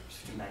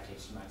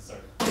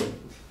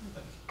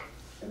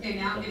 Okay,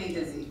 now I'm getting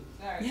dizzy.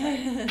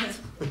 Alright,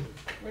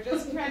 we're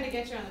just trying to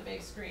get you on the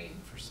big screen.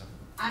 For some.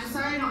 I'm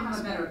sorry I don't have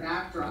a better That's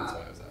why backdrop.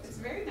 I was asking. It's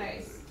very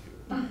nice. It's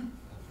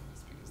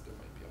because there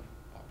might be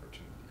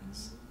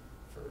opportunities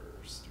for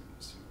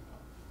students who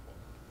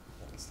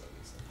want to study.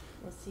 So.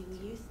 Well, see,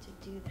 we used to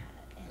do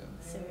that, and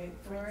Yeah. so,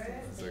 for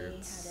instance, So they had an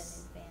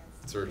it's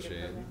advanced searching,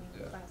 computer programming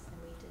yeah. class, and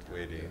we did not.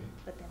 Waiting.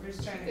 But then We're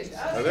just trying to.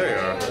 Oh, there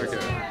you are, okay.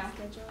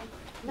 schedule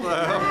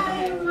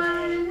Hi,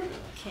 everyone.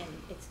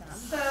 it's not.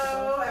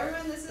 So,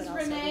 everyone, this is But also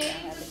we Renee don't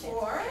have the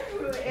DeFore,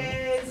 who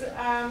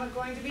is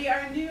going to be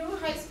our new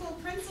high school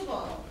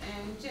principal.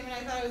 And Jim and I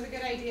thought it was a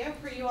good idea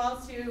for you all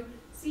to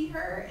see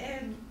her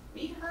and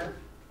meet her.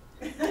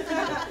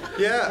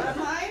 Yeah.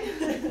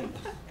 Online.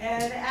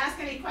 And ask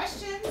any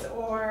questions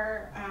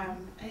or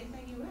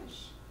anything you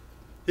wish.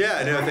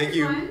 Yeah, no, Hi, thank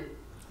you. everyone.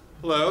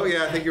 Hello,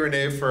 yeah, thank you,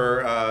 Renee,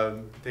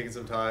 for taking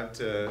some time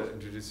to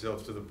introduce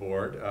yourself to the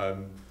board.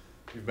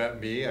 You've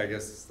met me, I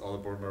guess all the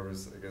board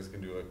members, I guess,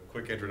 can do a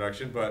quick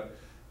introduction, but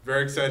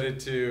very excited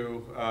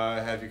to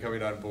have you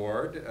coming on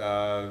board.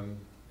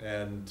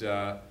 And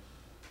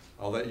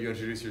I'll let you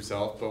introduce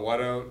yourself, but why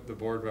don't the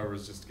board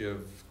members just give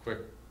a quick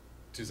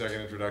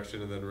 2-second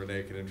introduction, and then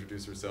Renee can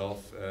introduce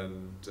herself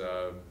and you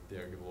know, give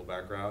a little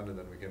background, and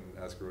then we can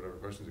ask her whatever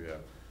questions we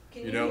have.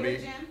 Can You know hear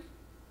me? Jim?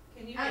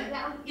 Can you hear?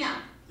 Yeah,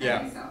 I Yeah.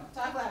 think so.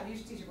 Talk loud,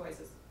 use teacher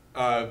voices.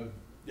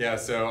 Yeah,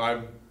 so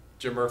I'm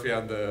Jim Murphy.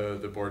 I'm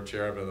the board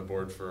chair. I've been on the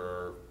board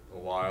for a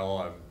while.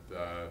 I'm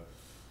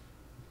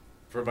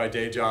for my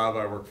day job,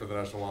 I work for the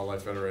National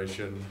Wildlife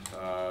Federation,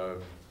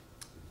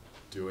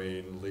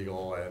 doing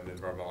legal and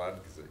environmental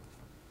advocacy.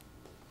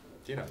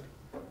 Tina.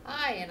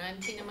 Hi, and I'm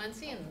Tina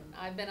Muncy, and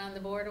I've been on the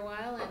board a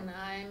while, and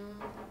I'm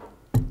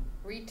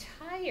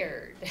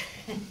retired.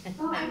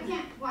 Oh, I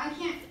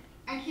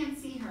can't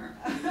see her.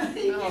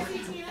 You can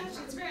see Tina,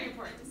 it's very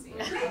important to see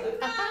her.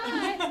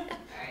 Alright.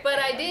 But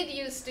I did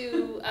used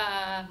to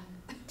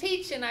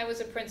teach, and I was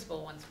a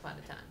principal once upon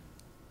a time.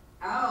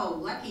 Oh,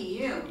 lucky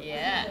you.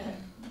 Yeah.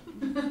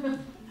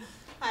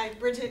 Hi,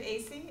 Bridget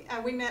Acey.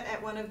 We met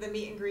at one of the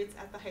meet and greets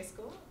at the high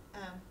school.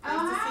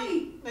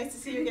 Nice to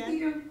see you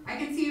again. I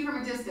can see you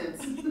from a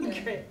distance.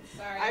 Great.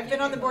 Sorry. I've been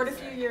on the board a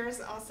few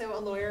years, also a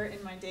lawyer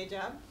in my day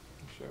job.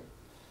 Sure.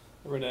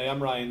 Renee,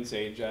 I'm Ryan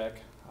Zajac.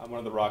 I'm one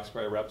of the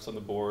Roxbury reps on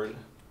the board.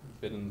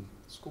 Been in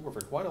school board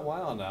for quite a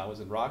while now. I was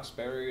in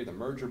Roxbury, the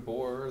merger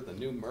board, the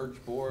new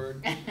merge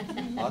board,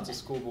 lots of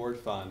school board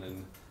fun.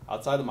 And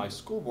outside of my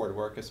school board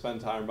work, I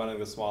spend time running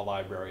the small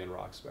library in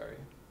Roxbury.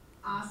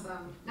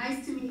 Awesome.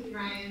 Nice to meet you,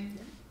 Ryan.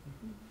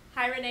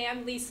 Hi Renee,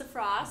 I'm Lisa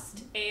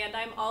Frost, and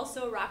I'm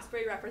also a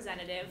Roxbury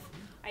representative.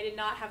 I did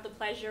not have the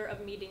pleasure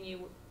of meeting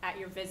you at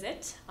your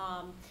visit,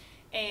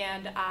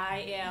 and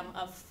I am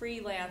a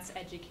freelance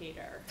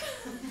educator.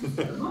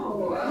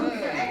 Oh,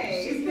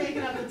 okay. She's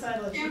making up the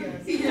title as she Can't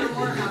goes. hear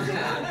more about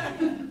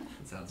that. It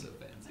sounds so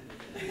fancy.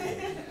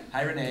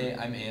 Hi Renee,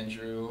 I'm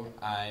Andrew.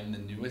 I'm the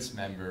newest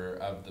member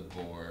of the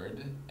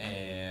board,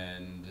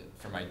 and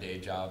for my day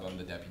job, I'm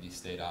the deputy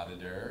state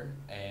auditor,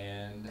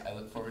 and I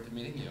look forward to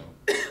meeting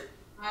you.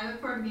 I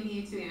look forward to meeting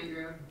you too,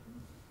 Andrew.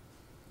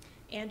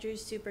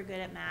 Andrew's super good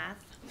at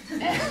math.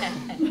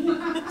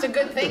 It's a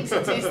good thing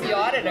since he's the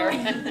auditor.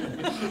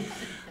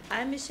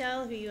 I'm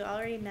Michelle, who you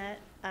already met.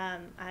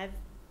 I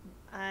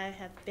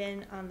have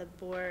been on the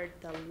board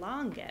the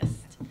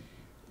longest,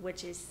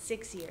 which is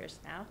 6 years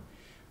now.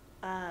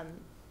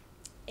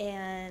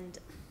 And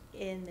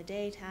in the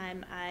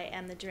daytime, I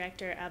am the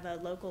director of a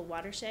local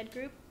watershed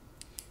group.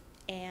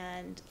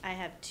 And I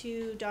have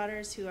 2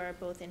 daughters who are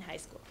both in high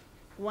school.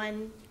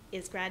 One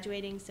is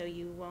graduating, so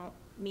you won't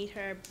meet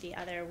her. The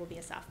other will be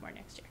a sophomore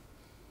next year.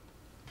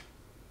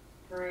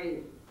 Great.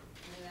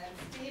 And then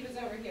Steve is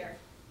over here.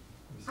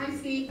 Hi,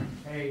 Steve.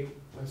 Hey,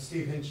 I'm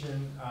Steve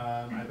Hinchin.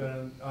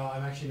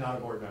 I'm actually not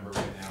a board member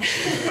right now.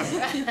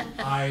 Because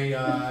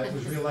I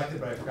was reelected,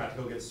 but I forgot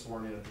to go get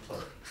sworn in at the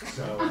clerk.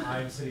 So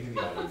I'm sitting in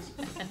the audience.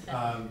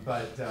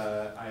 But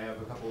I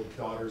have a couple of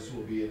daughters who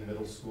will be in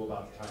middle school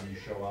about the time you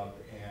show up,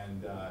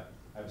 and I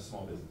have a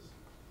small business.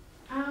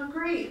 Oh,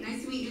 great.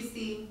 Nice to meet you,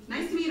 Steve.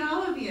 Nice to meet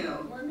all of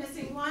you. We're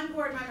missing one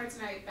board member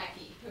tonight,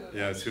 Becky. Who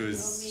Yes, who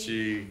is,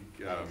 she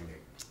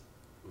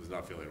was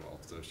not feeling well,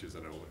 so she was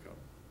unable to come.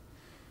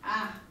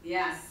 Ah,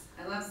 yes.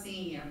 I love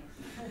seeing you.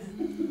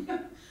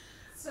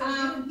 So,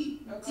 Do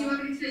you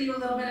want me to tell you a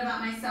little bit about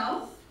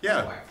myself?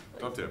 Yeah,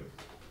 love to.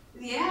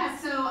 Yeah,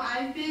 so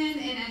I've been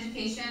in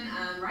education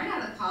right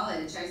out of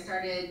college. I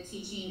started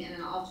teaching in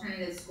an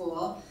alternative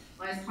school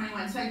when I was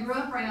 21. So I grew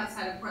up right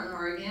outside of Portland,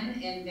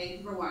 Oregon, in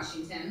Vancouver,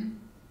 Washington.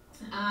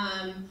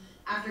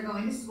 after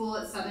going to school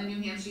at Southern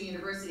New Hampshire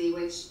University,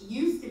 which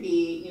used to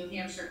be New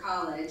Hampshire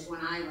College when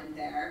I went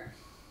there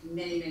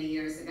many, many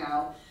years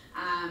ago.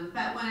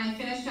 But when I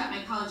finished up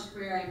my college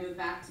career, I moved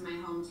back to my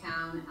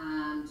hometown,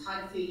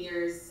 taught a few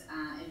years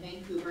in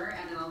Vancouver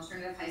at an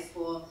alternative high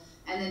school,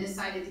 and then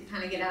decided to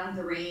kind of get out of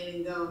the rain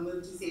and go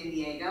move to San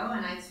Diego.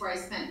 And that's where I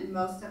spent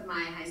most of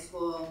my high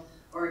school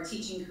or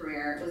teaching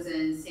career, was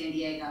in San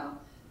Diego.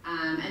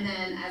 And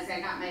then as I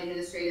got my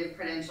administrative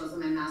credentials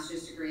and my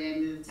master's degree, I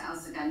moved to El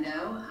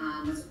Segundo,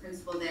 was a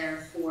principal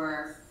there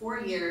for 4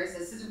 years,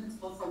 assistant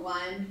principal for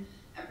 1,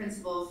 a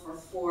principal for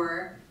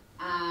 4.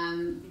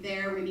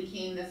 There we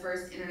became the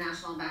first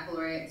international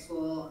baccalaureate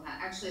school,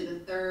 actually the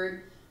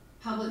 3rd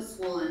public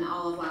school in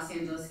all of Los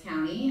Angeles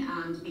County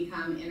to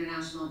become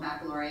international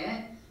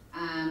baccalaureate.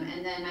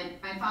 And then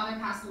my father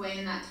passed away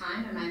in that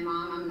time, and my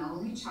mom, I'm an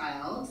only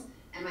child,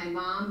 and my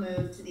mom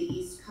moved to the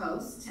East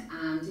Coast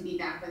to be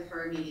back with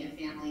her immediate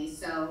family.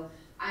 So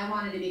I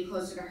wanted to be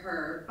closer to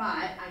her, but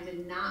I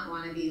did not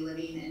want to be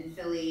living in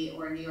Philly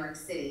or New York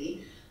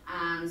City.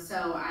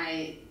 So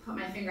I put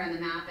my finger on the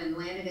map and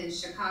landed in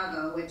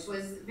Chicago, which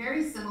was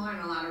very similar in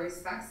a lot of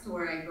respects to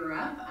where I grew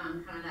up,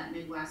 kind of that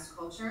Midwest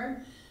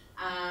culture.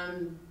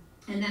 And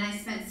then I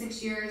spent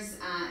 6 years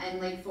in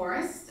Lake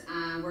Forest,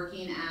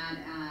 working at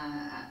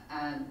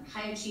a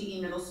high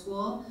achieving middle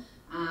school.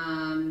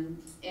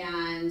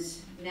 And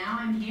now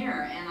I'm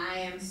here, and I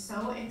am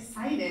so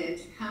excited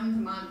to come to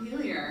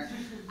Montpelier.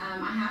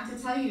 I have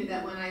to tell you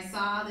that when I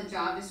saw the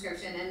job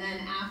description, and then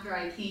after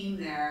I came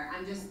there,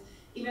 I'm just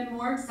even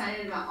more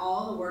excited about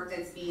all the work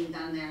that's being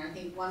done there. I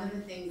think one of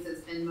the things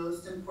that's been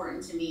most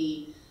important to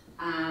me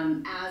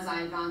as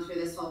I've gone through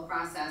this whole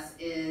process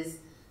is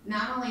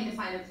not only to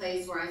find a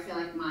place where I feel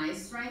like my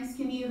strengths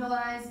can be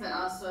utilized, but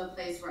also a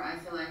place where I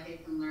feel like I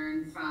can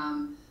learn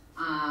from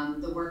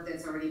the work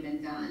that's already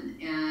been done.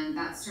 And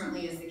that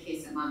certainly is the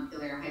case at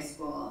Montpelier High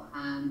School.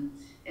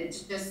 It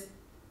just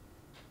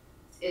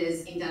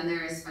is being done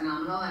there is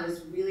phenomenal. I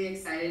was really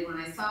excited when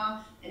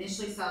I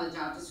initially saw the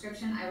job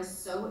description. I was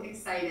so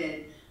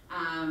excited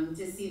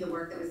to see the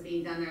work that was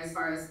being done there as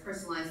far as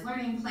personalized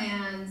learning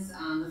plans,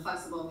 the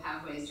flexible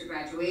pathways to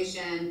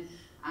graduation,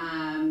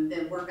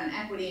 the work on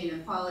equity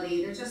and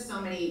equality. There's just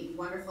so many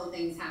wonderful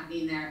things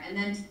happening there. And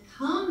then to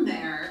come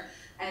there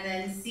and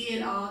then see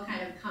it all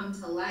kind of come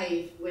to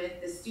life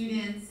with the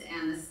students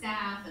and the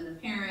staff and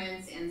the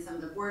parents and some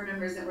of the board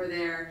members that were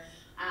there.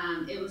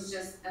 It was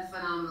just a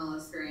phenomenal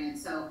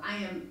experience. So I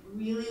am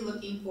really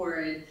looking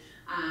forward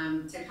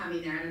to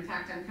coming there. And in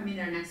fact, I'm coming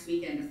there next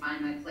weekend to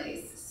find my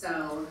place.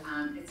 So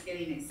it's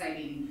getting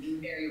exciting and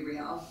being very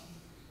real.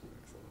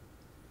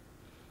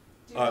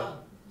 Do you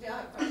all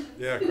have questions?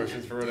 Yeah,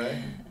 questions for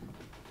Renee?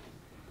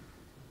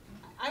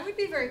 I would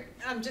be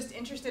I'm just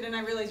interested, and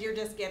I realize you're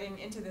just getting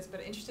into this, but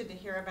interested to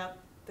hear about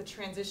the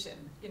transition,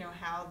 you know,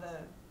 how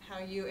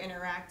you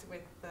interact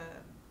with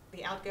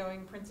the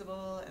outgoing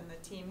principal and the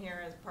team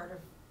here as part of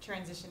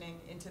transitioning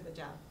into the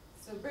job.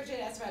 So Bridget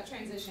asked about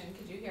transition.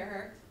 Could you hear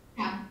her?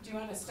 Yeah. Do you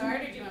want to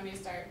start, or do you want me to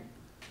start?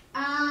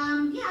 Yeah,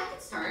 I can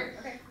start.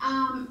 Okay.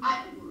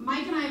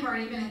 Mike and I have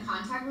already been in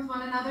contact with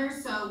one another,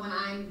 so when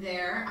I'm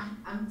there,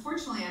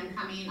 unfortunately I'm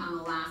coming on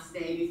the last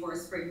day before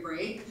spring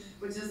break,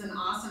 which is an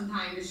awesome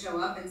time to show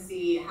up and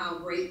see how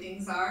great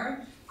things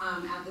are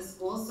at the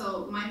school.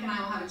 So Mike and I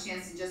will have a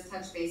chance to just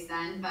touch base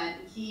then, but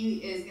he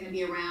is going to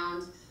be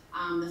around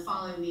the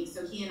following week,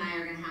 so he and I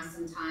are going to have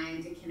some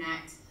time to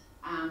connect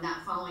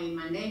that following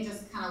Monday,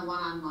 just kind of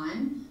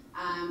one-on-one.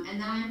 And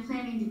then I'm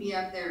planning to be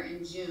up there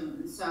in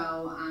June,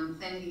 so I'm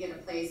planning to get a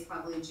place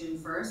probably June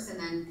 1st, and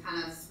then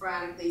kind of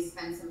sporadically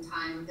spend some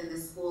time within the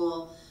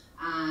school,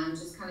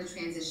 just kind of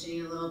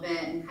transitioning a little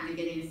bit and kind of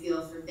getting a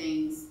feel for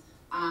things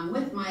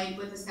with Mike,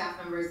 with the staff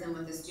members, and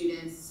with the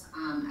students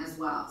as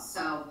well.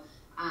 So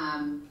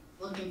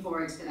looking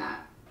forward to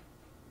that.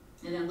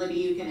 And then Libby,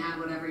 you can add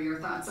whatever your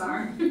thoughts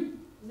are.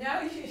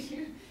 No,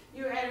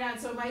 you added on.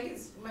 So Mike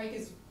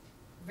is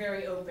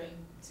very open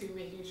to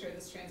making sure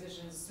this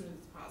transition is as smooth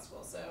as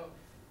possible.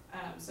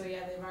 So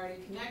yeah, they've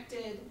already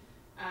connected.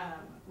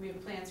 We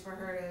have plans for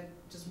her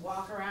to just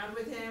walk around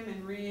with him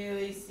and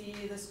really see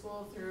the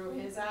school through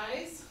his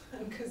eyes,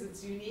 because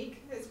it's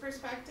unique, his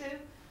perspective.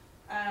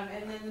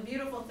 And then the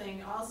beautiful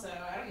thing also,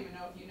 I don't even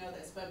know if you know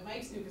this, but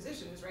Mike's new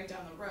position is right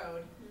down the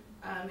road.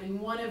 And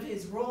one of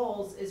his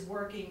roles is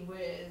working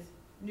with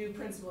new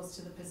principals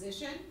to the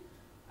position,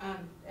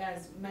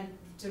 as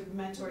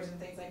mentors and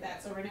things like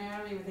that. So Renee, I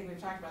don't even think we've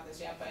talked about this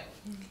yet, but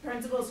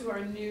principals who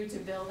are new to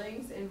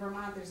buildings in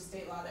Vermont, there's a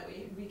state law that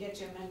we get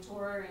you a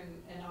mentor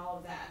and all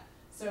of that.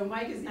 So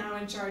Mike is now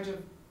in charge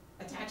of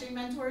attaching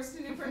mentors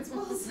to new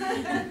principals.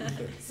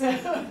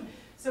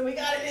 So we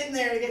got it in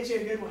there to get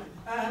you a good one.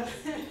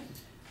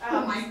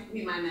 Mike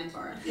be my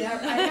mentor. Yeah,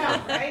 I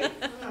know, right?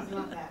 I don't know if you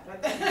want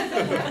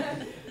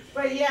that,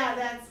 but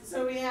yeah,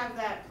 so we have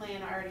that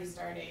plan already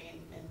starting,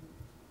 and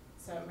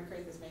so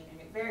McCreath is making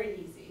it very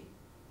easy.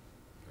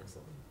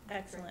 Excellent.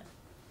 Excellent.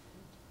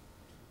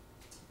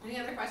 Any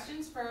other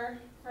questions for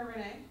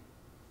Renee?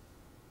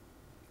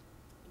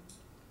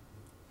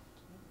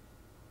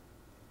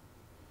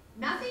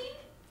 Nothing?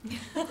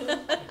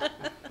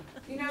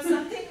 You know,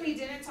 something we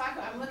didn't talk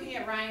about, I'm looking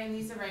at Ryan and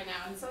Lisa right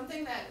now, and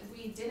something that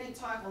we didn't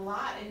talk a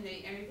lot in the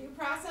interview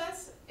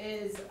process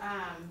is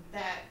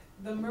that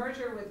the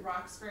merger with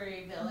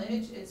Roxbury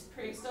Village is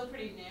still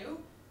pretty new.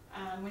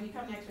 When you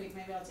come next week,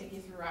 maybe I'll take you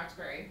through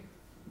Roxbury.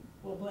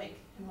 We'll blink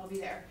and we'll be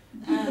there.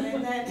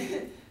 And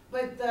then,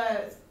 but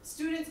the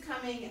students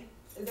coming,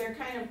 they're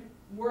kind of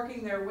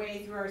working their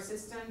way through our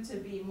system to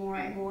be more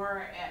and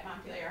more at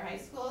Montpelier High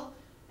School.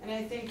 And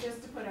I think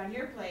just to put on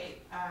your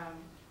plate,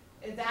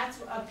 that's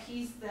a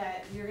piece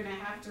that you're gonna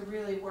have to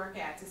really work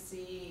at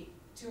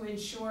to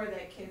ensure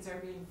that kids are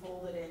being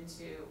folded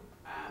into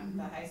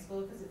the high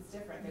school, because it's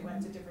different. They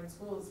went to different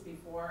schools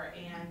before,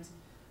 and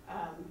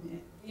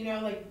you know,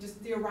 like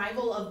just the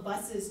arrival of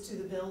buses to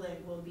the building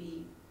will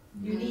be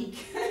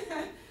unique,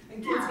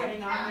 and kids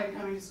getting on and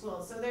coming to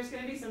school. So there's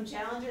gonna be some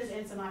challenges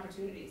and some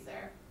opportunities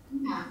there.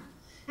 Yeah.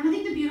 And I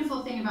think the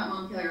beautiful thing about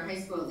Montpelier High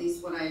School, at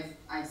least what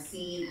I've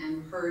seen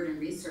and heard and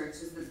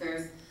researched, is that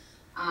there's,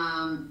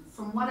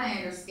 from what I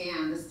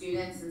understand, the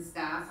students and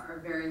staff are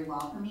very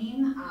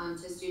welcoming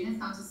to students.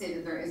 Not to say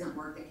that there isn't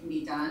work that can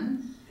be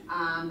done,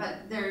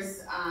 but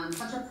there's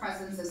such a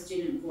presence of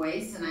student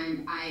voice,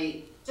 and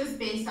I just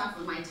based off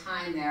of my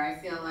time there, I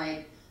feel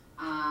like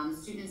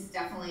students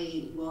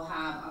definitely will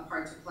have a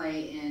part to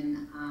play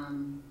in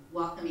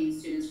welcoming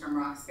students from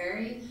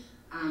Roxbury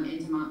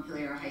into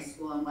Montpelier High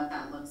School, and what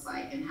that looks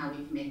like and how we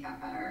can make that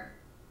better.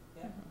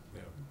 Yeah.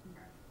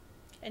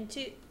 And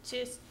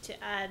just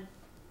to add,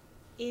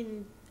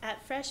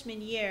 at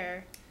freshman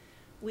year,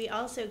 we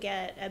also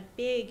get a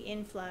big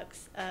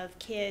influx of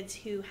kids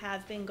who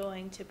have been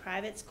going to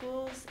private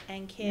schools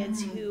and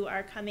kids who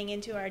are coming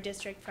into our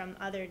district from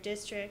other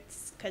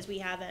districts, because we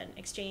have an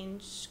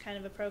exchange kind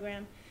of a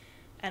program,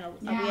 and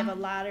we have a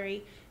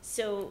lottery.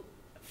 So,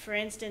 for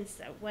instance,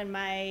 when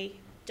my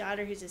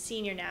daughter, who's a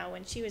senior now,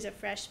 when she was a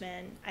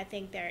freshman, I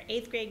think their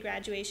 8th grade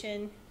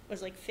graduation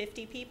was like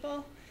 50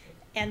 people.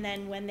 And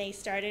then when they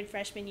started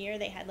freshman year,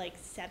 they had like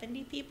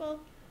 70 people.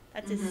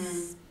 That's a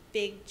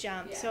big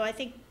jump. Yeah. So I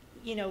think,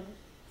 you know,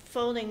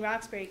 folding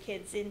Roxbury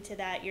kids into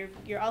that,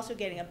 you're also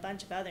getting a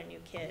bunch of other new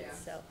kids. Yeah.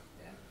 So.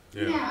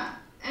 Yeah,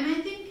 and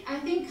I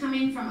think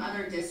coming from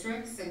other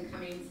districts and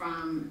coming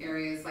from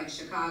areas like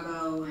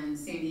Chicago and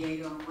San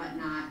Diego and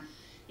whatnot,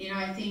 you know,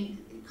 I think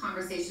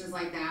conversations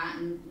like that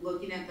and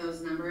looking at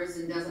those numbers,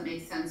 and does it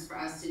make sense for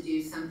us to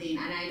do something,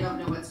 and I don't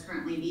know what's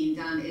currently being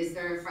done. Is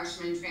there a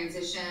freshman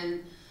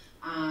transition?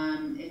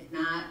 If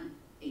not,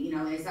 you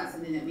know, is that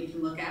something that we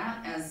can look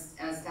at as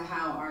to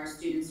how our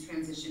students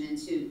transition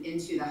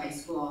into the high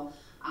school?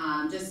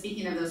 Just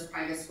speaking of those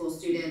private school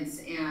students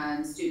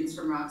and students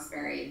from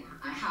Roxbury,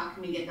 how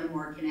can we get them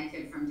more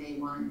connected from day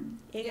one?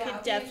 It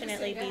could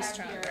definitely be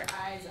stronger. Your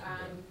eyes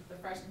on the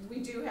freshmen. We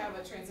do have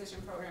a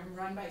transition program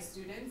run by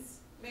students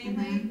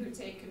mainly who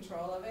take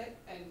control of it,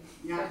 and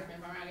correct me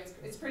if I'm wrong,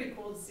 it's pretty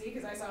cool to see,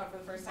 because I saw it for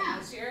the first time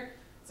this year.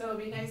 So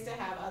it'd be nice to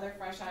have other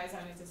fresh eyes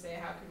on it to say,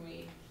 how can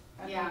we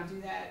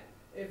do that?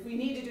 If we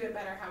need to do it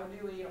better, how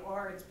do we?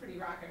 Or it's pretty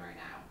rocking right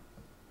now.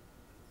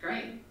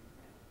 Great.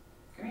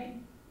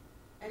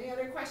 Any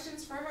other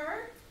questions for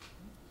her?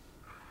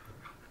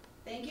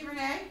 Thank you,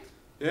 Renee.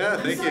 Yeah,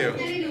 thank you. I'm so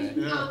excited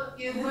to know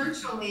you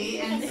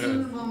virtually, and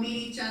soon we'll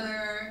meet each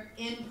other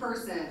in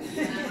person.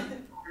 And I'm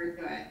looking forward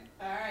to it.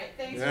 All right,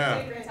 thanks for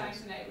taking the time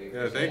tonight. We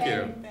appreciate thank you.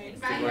 it. Thanks.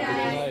 Bye, Good luck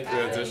guys. with the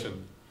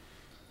transition.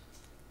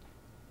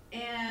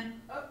 And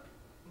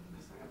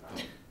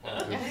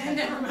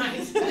Never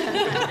mind.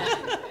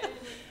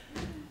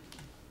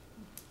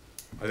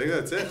 I think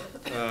that's it.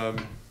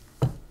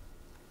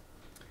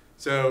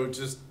 So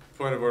just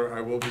point of order,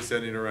 I will be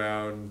sending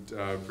around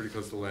pretty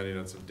close to landing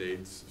on some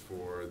dates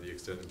for the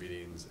extended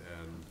meetings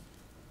and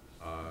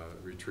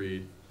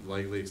retreat.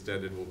 Lightly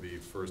extended will be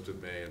 1st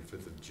of May and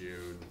 5th of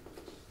June.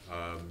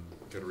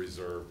 Gonna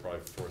reserve probably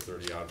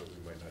 4:30 out, but we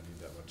might not need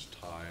that much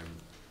time.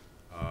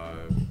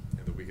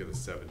 And the week of the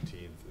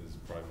 17th is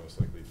probably most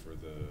likely for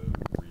the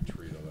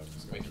retreat.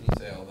 Wait, can you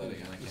say all that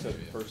again? I You can't said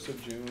hear you. 1st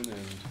of June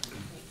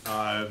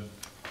and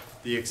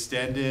The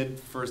extended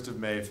 1st of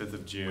May, 5th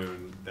of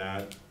June,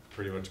 that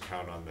pretty much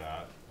count on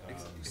that.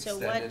 So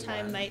what Extended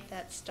time one. might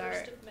that start?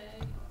 1st of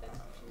May.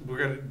 We're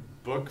gonna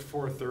book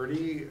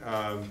 4:30,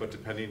 but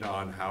depending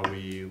on how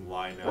we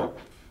line up,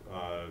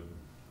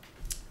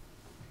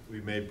 we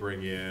may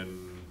bring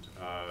in,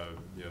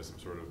 you know, some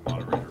sort of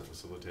moderator,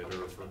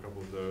 facilitator for a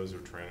couple of those, or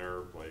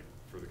trainer, like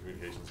for the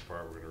communications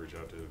part, we're gonna reach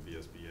out to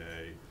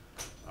VSBA.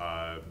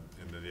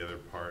 And then the other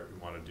part we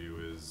wanna do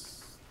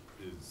is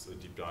a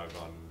deep dive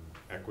on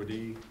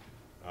equity,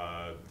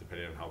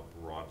 depending on how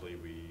broadly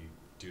we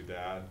do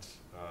that,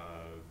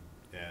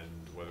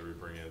 and whether we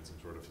bring in some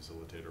sort of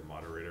facilitator,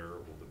 moderator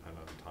will depend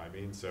on the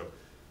timing. So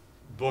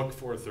book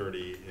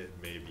 4:30, it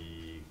may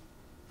be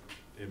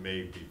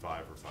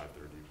 5 or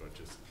 5:30, but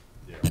just,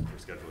 you know, for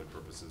scheduling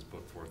purposes,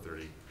 book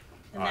 4:30.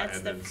 And that's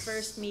and the then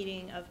first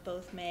meeting of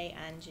both May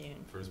and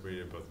June. First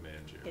meeting of both May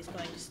and June. Is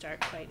going to start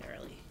quite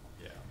early.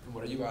 Yeah. And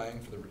what are you eyeing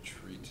for the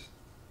retreat?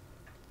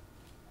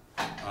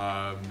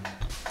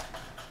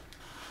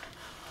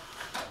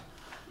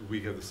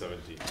 week of the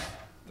 17th,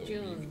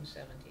 June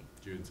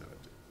 17th. June 17th.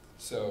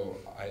 So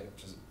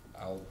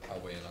I'll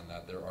weigh in on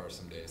that. There are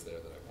some days there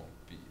that I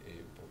won't be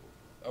able.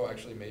 Oh,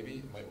 actually, maybe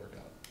it might work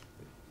out.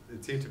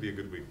 It seemed to be a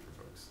good week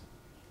for folks.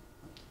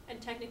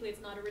 And technically,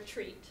 it's not a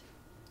retreat.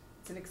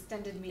 It's an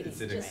extended meeting.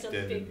 It's an Just a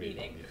extended big meeting,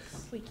 meeting.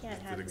 yes. We can't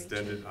It's have an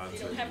extended We on-site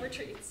don't have meeting.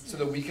 retreats. So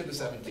the week of the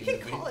 17th, We can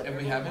call it if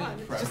we whatever have we any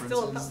want, it's just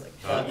still a preferences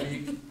public. that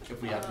week,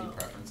 if we have any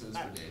preferences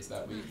for days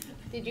that week.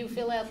 Did you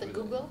fill out the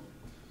Google?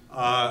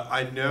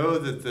 I know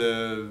that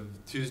the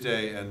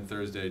Tuesday and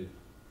Thursday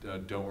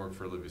don't work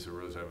for Libby, so we're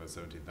really talking about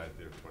 17th,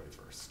 19th, or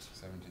 21st.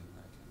 17th,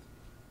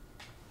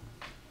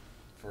 19th.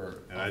 For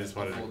And I just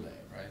wanted a full to- day,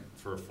 right?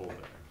 For a full day.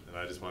 And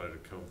I just wanted to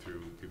comb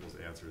through people's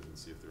answers and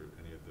see if there were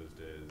any of those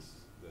days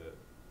that,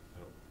 I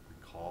don't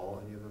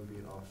recall any of them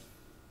being off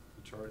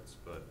the charts,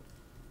 but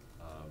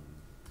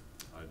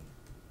I,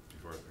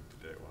 before I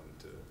picked a date, wanted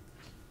to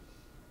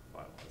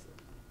finalize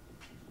it.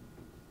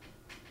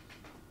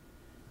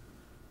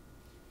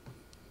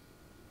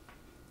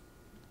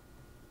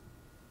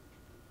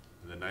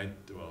 And the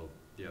 19th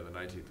we have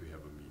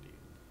a meeting.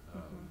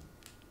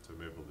 So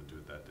maybe we'll do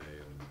it that day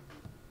and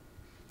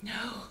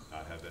No.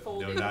 not have that,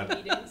 Folding no, not. the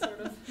meeting, sort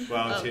of.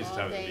 Well, Oh, change the all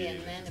time of the day meeting.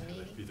 and then a just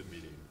meeting? Be the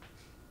meeting.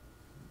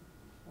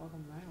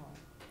 Welcome to my world.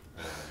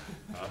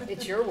 Huh?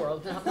 It's your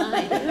world, not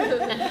mine.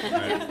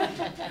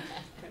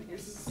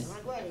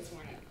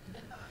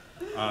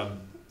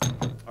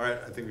 All right,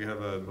 I think we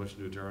have a motion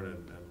to adjourn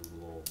and a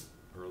little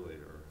early,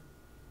 or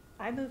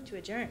I move to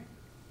adjourn.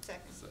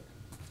 Second.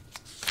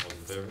 second. All in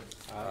favor?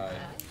 Aye.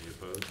 Any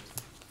opposed?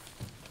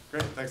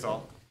 Great, thanks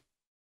all.